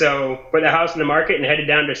 And so put the house in the market and headed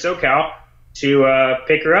down to SoCal to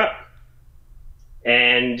pick her up.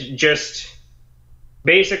 And just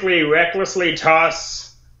basically recklessly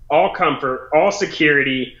toss all comfort, all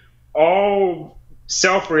security, all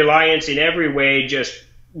self-reliance in every way, just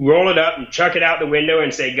roll it up and chuck it out the window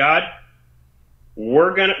and say, God,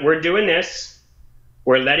 we're doing this.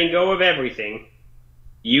 We're letting go of everything.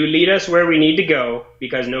 You lead us where we need to go,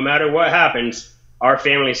 because no matter what happens, our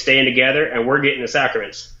family's staying together and we're getting the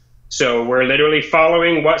sacraments. So we're literally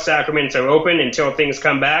following what sacraments are open until things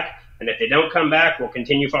come back. And if they don't come back, we'll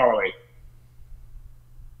continue following.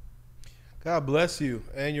 God bless you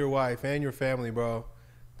and your wife and your family, bro.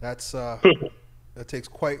 That's that takes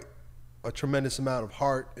quite a tremendous amount of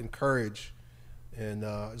heart and courage. And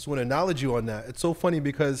I just want to acknowledge you on that. It's so funny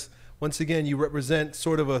because, once again, you represent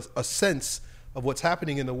sort of a sense of what's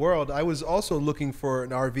happening in the world. I was also looking for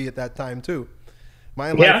an RV at that time, too.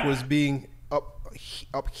 My life was being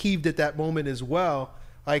upheaved at that moment as well,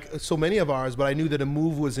 like so many of ours, but I knew that a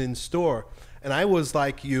move was in store. And I was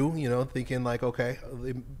like you know, thinking like, okay,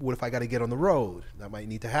 what if I got to get on the road? That might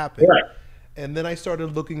need to happen. Right. And then I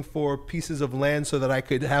started looking for pieces of land so that I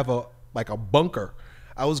could have a bunker.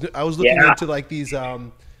 I was looking into like these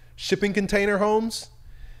shipping container homes,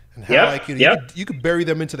 and how like you could bury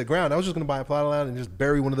them into the ground. I was just gonna buy a plot of land and just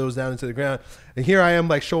bury one of those down into the ground. And here I am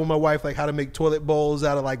like showing my wife like how to make toilet bowls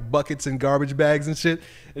out of like buckets and garbage bags and shit.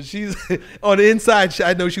 And she's on the inside,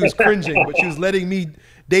 I know she was cringing, but she was letting me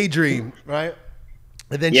daydream, right?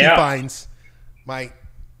 And then she finds my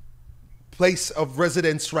place of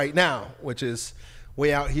residence right now, which is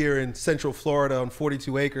way out here in Central Florida on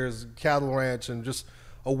 42 acres, cattle ranch, and just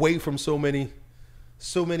away from so many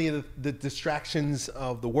of the distractions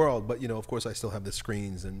of the world. But, you know, of course, I still have the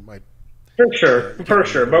screens and my... For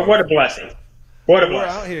sure. But what a blessing. What a blessing.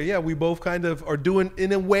 We're out here. Yeah, we both kind of are doing,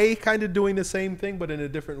 in a way, kind of doing the same thing, but in a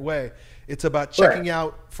different way. It's about checking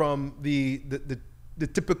out from the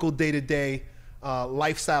typical day-to-day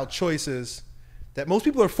lifestyle choices that most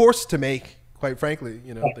people are forced to make, quite frankly.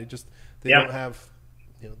 You know, they don't have,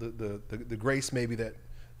 you know, the grace maybe that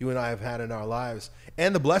you and I have had in our lives,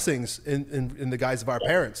 and the blessings in the guise of our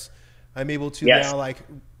parents. I'm able to now like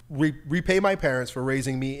repay my parents for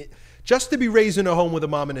raising me, just to be raised in a home with a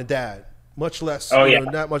mom and a dad, much less,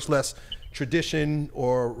 not much less tradition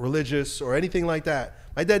or religious or anything like that.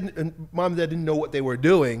 My dad and mom and dad didn't know what they were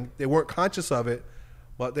doing. They weren't conscious of it,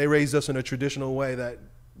 but they raised us in a traditional way that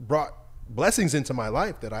brought blessings into my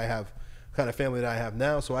life, that I have kind of family that I have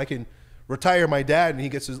now. So I can retire my dad and he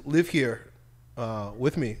gets to live here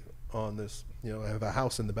with me on this. You know, I have a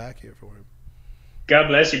house in the back here for him. God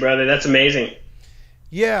bless you, brother. That's amazing.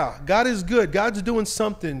 Yeah, God is good. God's doing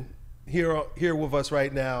something here with us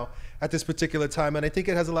right now at this particular time. And I think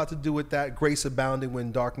it has a lot to do with that grace abounding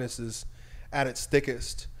when darkness is at its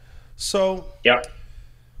thickest. So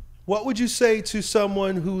what would you say to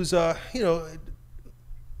someone who's, you know,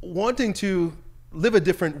 wanting to live a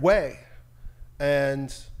different way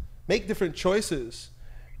and make different choices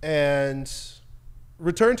and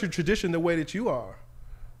return to tradition the way that you are?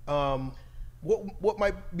 What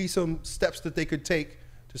might be some steps that they could take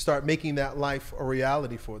to start making that life a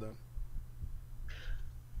reality for them?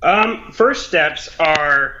 First steps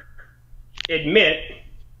are admit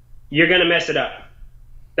you're going to mess it up.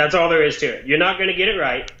 That's all there is to it. You're not going to get it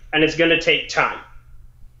right, and it's going to take time.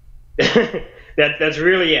 That's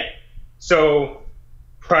really it. So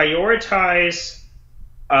prioritize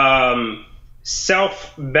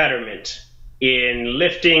self-betterment in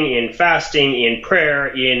lifting, in fasting, in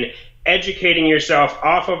prayer, in educating yourself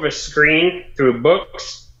off of a screen through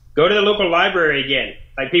books. Go to the local library again,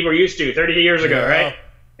 like people used to 30 years ago, right?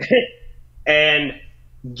 And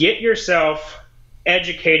get yourself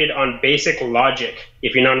educated on basic logic.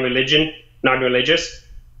 If you're non-religious,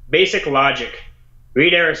 basic logic.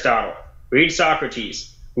 Read Aristotle, read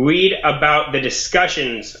Socrates, read about the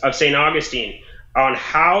discussions of St. Augustine on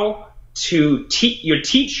how to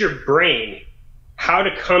teach your brain how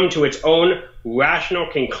to come to its own rational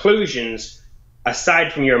conclusions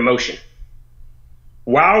aside from your emotion.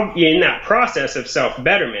 While in that process of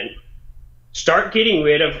self-betterment, start getting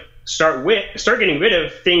rid of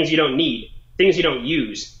things you don't need. things you don't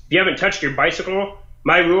use. If you haven't touched your bicycle,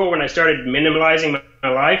 my rule when I started minimalizing my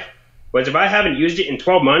life was if I haven't used it in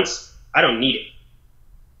 12 months, I don't need it.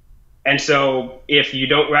 And so if you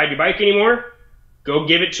don't ride your bike anymore, go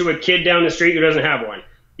give it to a kid down the street who doesn't have one.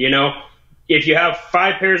 You know, if you have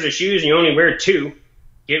 5 pairs of shoes and you only wear 2,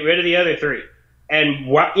 get rid of the other 3. And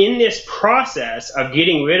in this process of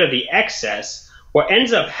getting rid of the excess, what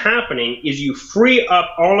ends up happening is you free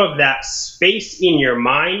up all of that space in your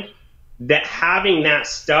mind that having that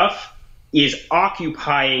stuff is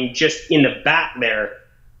occupying just in the back there.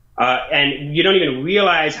 And you don't even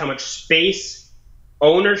realize how much space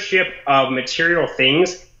ownership of material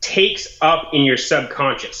things takes up in your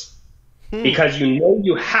subconscious. Because you know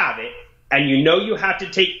you have it, and you know you have to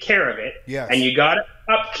take care of it, yes. and you got to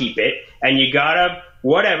upkeep it, and you got to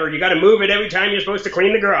whatever, you got to move it every time you're supposed to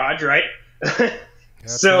clean the garage, right?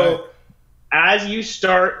 So right. As you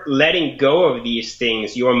start letting go of these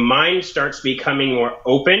things, your mind starts becoming more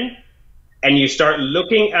open, and you start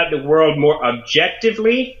looking at the world more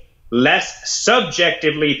objectively, less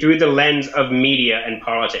subjectively through the lens of media and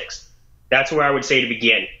politics. That's where I would say to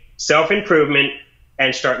begin. Self-improvement,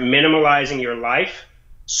 and start minimalizing your life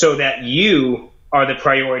so that you are the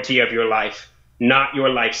priority of your life, not your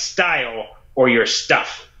lifestyle or your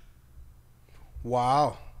stuff.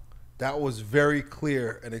 Wow. That was very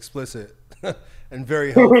clear and explicit and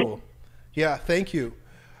very helpful. Yeah, thank you.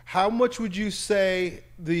 How much would you say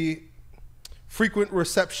the frequent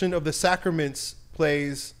reception of the sacraments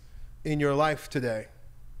plays in your life today?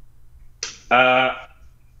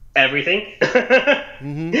 Everything.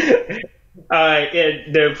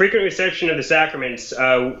 The frequent reception of the sacraments,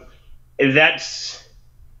 that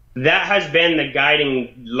has been the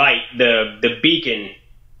guiding light, the beacon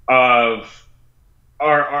of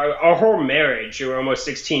our whole marriage. We're almost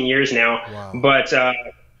 16 years now. Wow.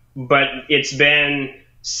 But it's been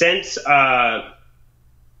since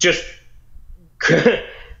just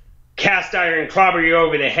cast iron clobber you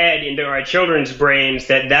over the head into our children's brains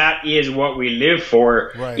that is what we live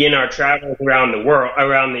for. Right. In our travels around the world,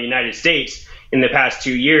 around the United States in the past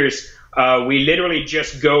 2 years. We literally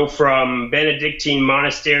just go from Benedictine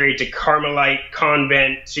monastery to Carmelite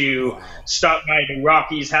convent to stop by the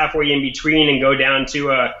Rockies halfway in between and go down to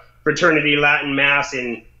a fraternity Latin mass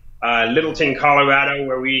in Littleton, Colorado,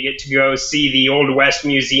 where we get to go see the Old West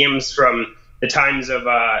museums from the times of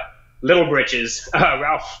Little Britches.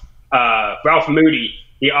 Ralph Moody,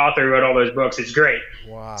 the author, wrote all those books. It's great.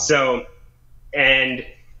 Wow. So, and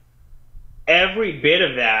every bit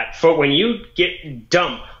of that, when you get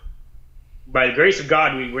dumped, by the grace of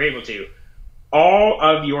God, we were able to, all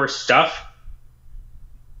of your stuff,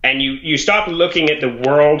 and you stop looking at the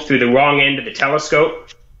world through the wrong end of the telescope,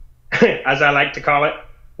 as I like to call it,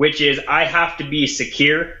 which is I have to be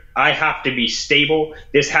secure, I have to be stable,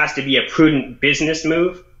 this has to be a prudent business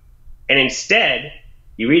move. And instead,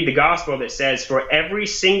 you read the gospel that says for every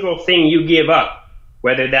single thing you give up,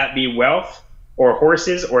 whether that be wealth or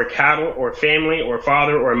horses or cattle or family or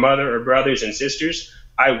father or mother or brothers and sisters,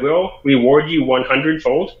 I will reward you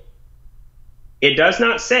 100-fold. It does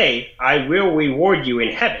not say, I will reward you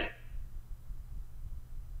in heaven.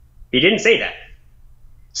 He didn't say that.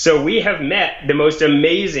 So we have met the most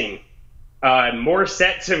amazing, more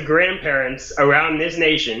sets of grandparents around this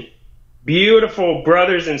nation, beautiful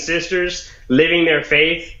brothers and sisters living their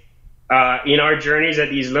faith in our journeys at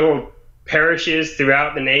these little parishes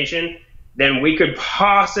throughout the nation than we could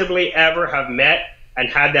possibly ever have met and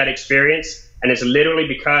had that experience. And it's literally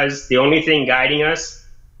because the only thing guiding us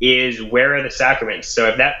is where are the sacraments. So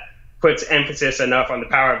if that puts emphasis enough on the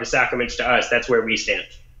power of the sacraments to us, that's where we stand.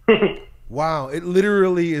 Wow. It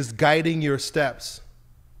literally is guiding your steps.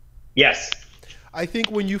 Yes. I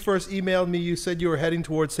think when you first emailed me, you said you were heading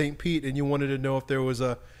towards St. Pete and you wanted to know if there was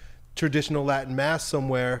a traditional Latin Mass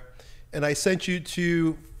somewhere. And I sent you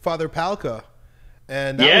to Father Palca.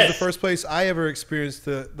 And that was the first place I ever experienced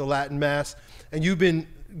the Latin Mass. And you've been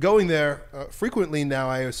going there frequently now,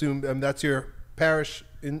 I assume. That's your parish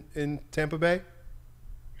in Tampa Bay?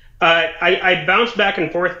 I bounce back and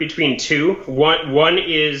forth between two. One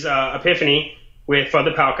is Epiphany with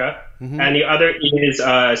Father Palca, and the other is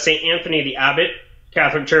St. Anthony the Abbot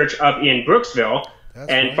Catholic Church up in Brooksville. That's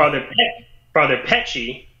and right. Father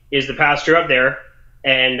Pecci is the pastor up there.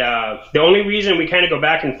 And the only reason we kind of go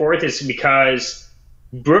back and forth is because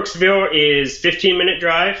Brooksville is 15-minute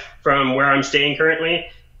drive from where I'm staying currently,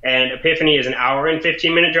 and Epiphany is an hour and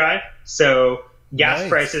 15-minute drive. So gas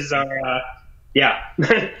prices are,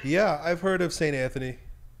 yeah, I've heard of St. Anthony.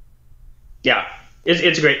 Yeah,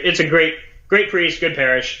 it's great. It's a great priest, good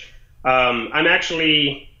parish. I'm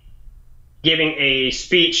actually giving a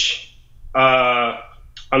speech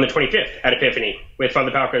on the 25th at Epiphany with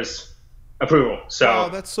Father Palka's approval. So wow,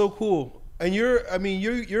 that's so cool. And you're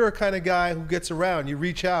a kind of guy who gets around. You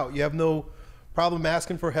reach out. You have no problem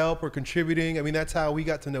asking for help or contributing. I mean, that's how we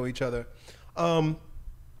got to know each other. One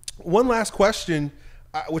last question,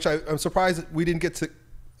 which I'm surprised that we didn't get to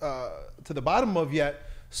the bottom of yet.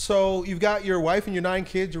 So you've got your wife and your 9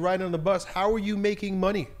 kids. You're riding on the bus. How are you making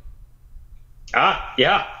money?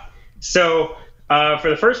 Yeah. So for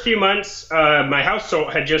the first few months, my house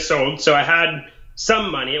had just sold, so I had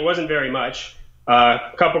some money. It wasn't very much,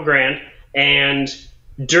 a couple grand. And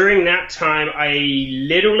during that time, I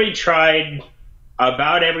literally tried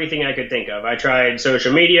about everything I could think of. I tried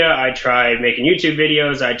social media. I tried making YouTube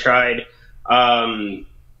videos. I tried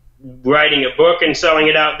writing a book and selling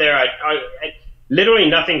it out there. I literally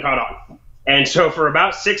nothing caught on. And so for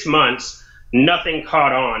about 6 months, nothing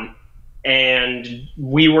caught on. And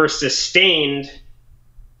we were sustained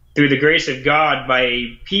through the grace of God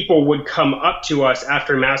by people would come up to us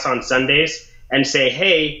after Mass on Sundays and say,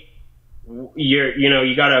 hey,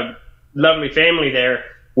 you got a lovely family there.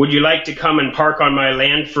 Would you like to come and park on my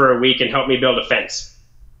land for a week and help me build a fence?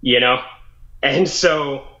 And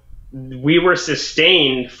so we were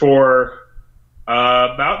sustained for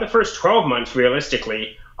about the first 12 months,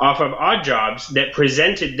 realistically, off of odd jobs that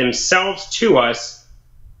presented themselves to us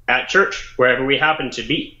at church, wherever we happened to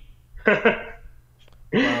be.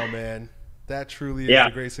 Wow, man. That truly is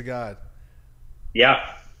the grace of God.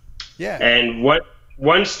 Yeah. Yeah. And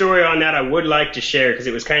one story on that I would like to share, because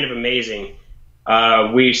it was kind of amazing.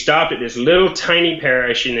 We stopped at this little tiny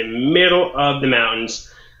parish in the middle of the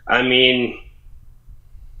mountains. I mean,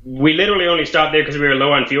 we literally only stopped there because we were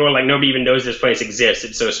low on fuel. Like, nobody even knows this place exists.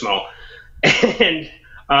 It's so small. And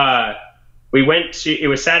it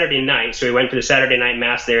was Saturday night, so we went for the Saturday night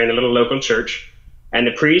Mass there in the little local church. And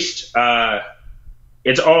the priest,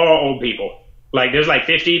 it's all old people. Like, there's like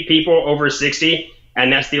 50 people over 60,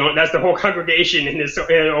 and that's the whole congregation in this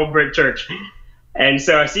old brick church. And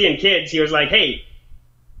so seeing kids, he was like, hey,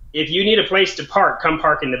 if you need a place to park, come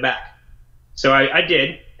park in the back. So I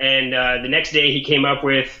did. And the next day he came up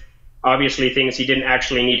with, obviously, things he didn't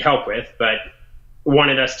actually need help with, but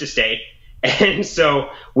wanted us to stay. And so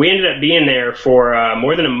we ended up being there for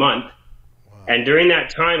more than a month. Wow. And during that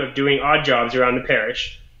time of doing odd jobs around the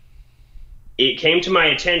parish, it came to my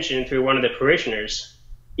attention through one of the parishioners.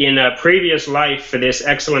 In a previous life for this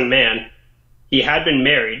excellent man, he had been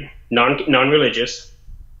married, non-religious.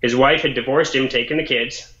 His wife had divorced him, taken the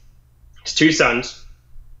kids, his 2 sons,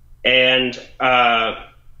 and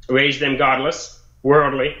raised them godless,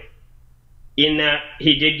 worldly. In that,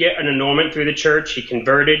 he did get an annulment through the church. He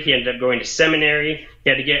converted. He ended up going to seminary. He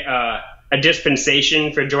had to get a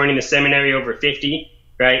dispensation for joining the seminary over 50,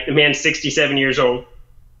 right? The man's 67 years old.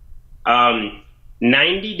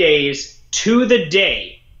 90 days to the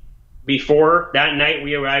day before that night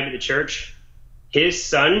we arrived at the church, his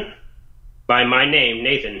son, by my name,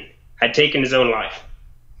 Nathan, had taken his own life.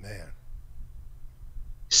 Man.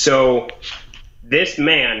 So this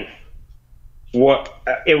man,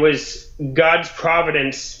 it was God's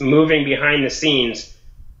providence moving behind the scenes.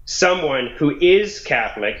 Someone who is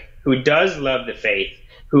Catholic, who does love the faith,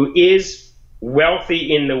 who is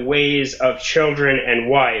wealthy in the ways of children and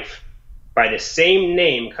wife, by the same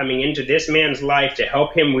name coming into this man's life to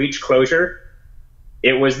help him reach closure.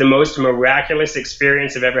 It was the most miraculous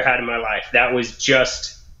experience I've ever had in my life. That was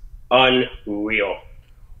just unreal.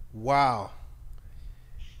 Wow.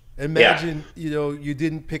 Imagine, you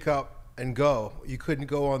didn't pick up and go. You couldn't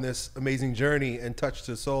go on this amazing journey and touch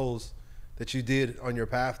the souls that you did on your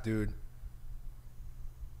path, dude.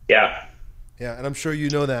 Yeah. Yeah, and I'm sure you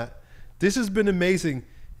know that. This has been amazing,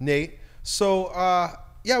 Nate. So,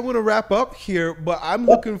 I want to wrap up here, but I'm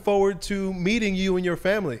looking forward to meeting you and your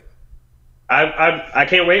family. I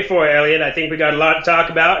can't wait for it, Elliott. I think we got a lot to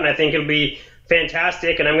talk about, and I think it'll be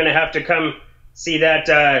fantastic. And I'm going to have to come see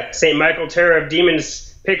that St. Michael Terror of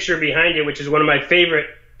Demons picture behind you, which is one of my favorite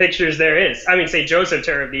pictures there is. I mean, St. Joseph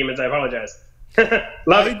Terror of Demons. I apologize.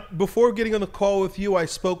 Love it. Before getting on the call with you, I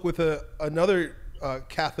spoke with another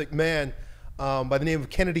Catholic man by the name of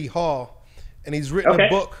Kennedy Hall, and he's written a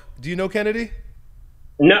book. Do you know Kennedy?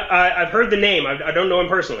 No, I've heard the name. I don't know him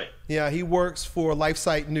personally. Yeah, he works for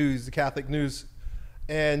LifeSite News, the Catholic News.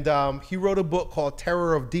 And he wrote a book called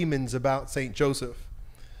Terror of Demons about St. Joseph.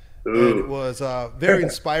 Ooh. And it was very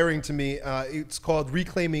inspiring to me. It's called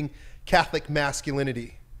Reclaiming Catholic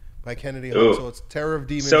Masculinity by Kennedy Hall. So it's Terror of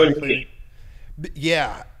Demons. So neat.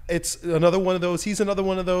 Yeah, it's another one of those. He's another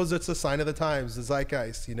one of those that's a sign of the times, the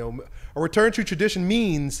zeitgeist. A return to tradition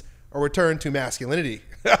means a return to masculinity.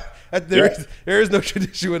 There is no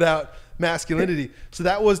tradition without masculinity. So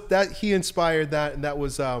that was that he inspired that, and that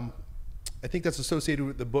was I think that's associated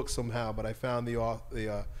with the book somehow. But I found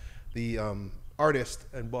the artist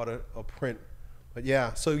and bought a print. But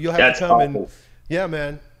yeah, so you'll have That's to come awesome. and yeah,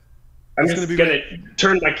 man. I'm It's just gonna be going to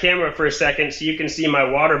turn my camera for a second so you can see my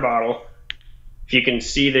water bottle. If you can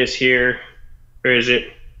see this here. Where is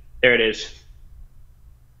it? There it is.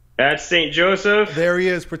 That's St. Joseph. There he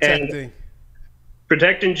is, protecting.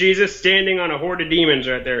 Protecting Jesus, standing on a horde of demons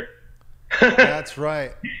right there. That's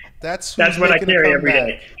right. That's what I carry every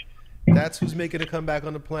day. That's who's making a comeback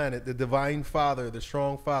on the planet, the divine father, the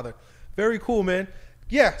strong father. Very cool, man.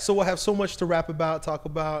 Yeah, so we'll have so much to talk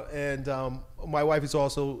about, and my wife is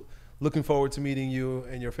also looking forward to meeting you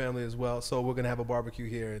and your family as well. So we're going to have a barbecue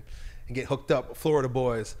here and get hooked up, Florida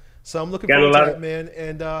boys. So I'm looking forward to that, man.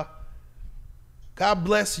 And God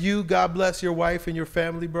bless you. God bless your wife and your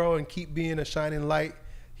family, bro, and keep being a shining light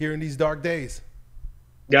here in these dark days.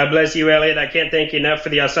 God bless you, Elliott. I can't thank you enough for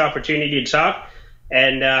this opportunity to talk.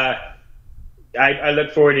 And I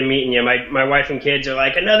look forward to meeting you. My wife and kids are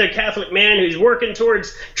like, another Catholic man who's working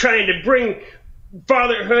towards trying to bring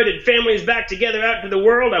fatherhood and families back together out to the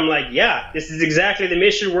world. I'm like, yeah, this is exactly the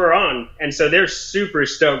mission we're on. And so they're super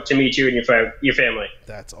stoked to meet you and your family.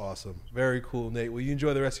 That's awesome. Very cool, Nate. Well, you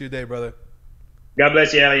enjoy the rest of your day, brother. God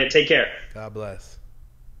bless you, Elliott. Take care. God bless.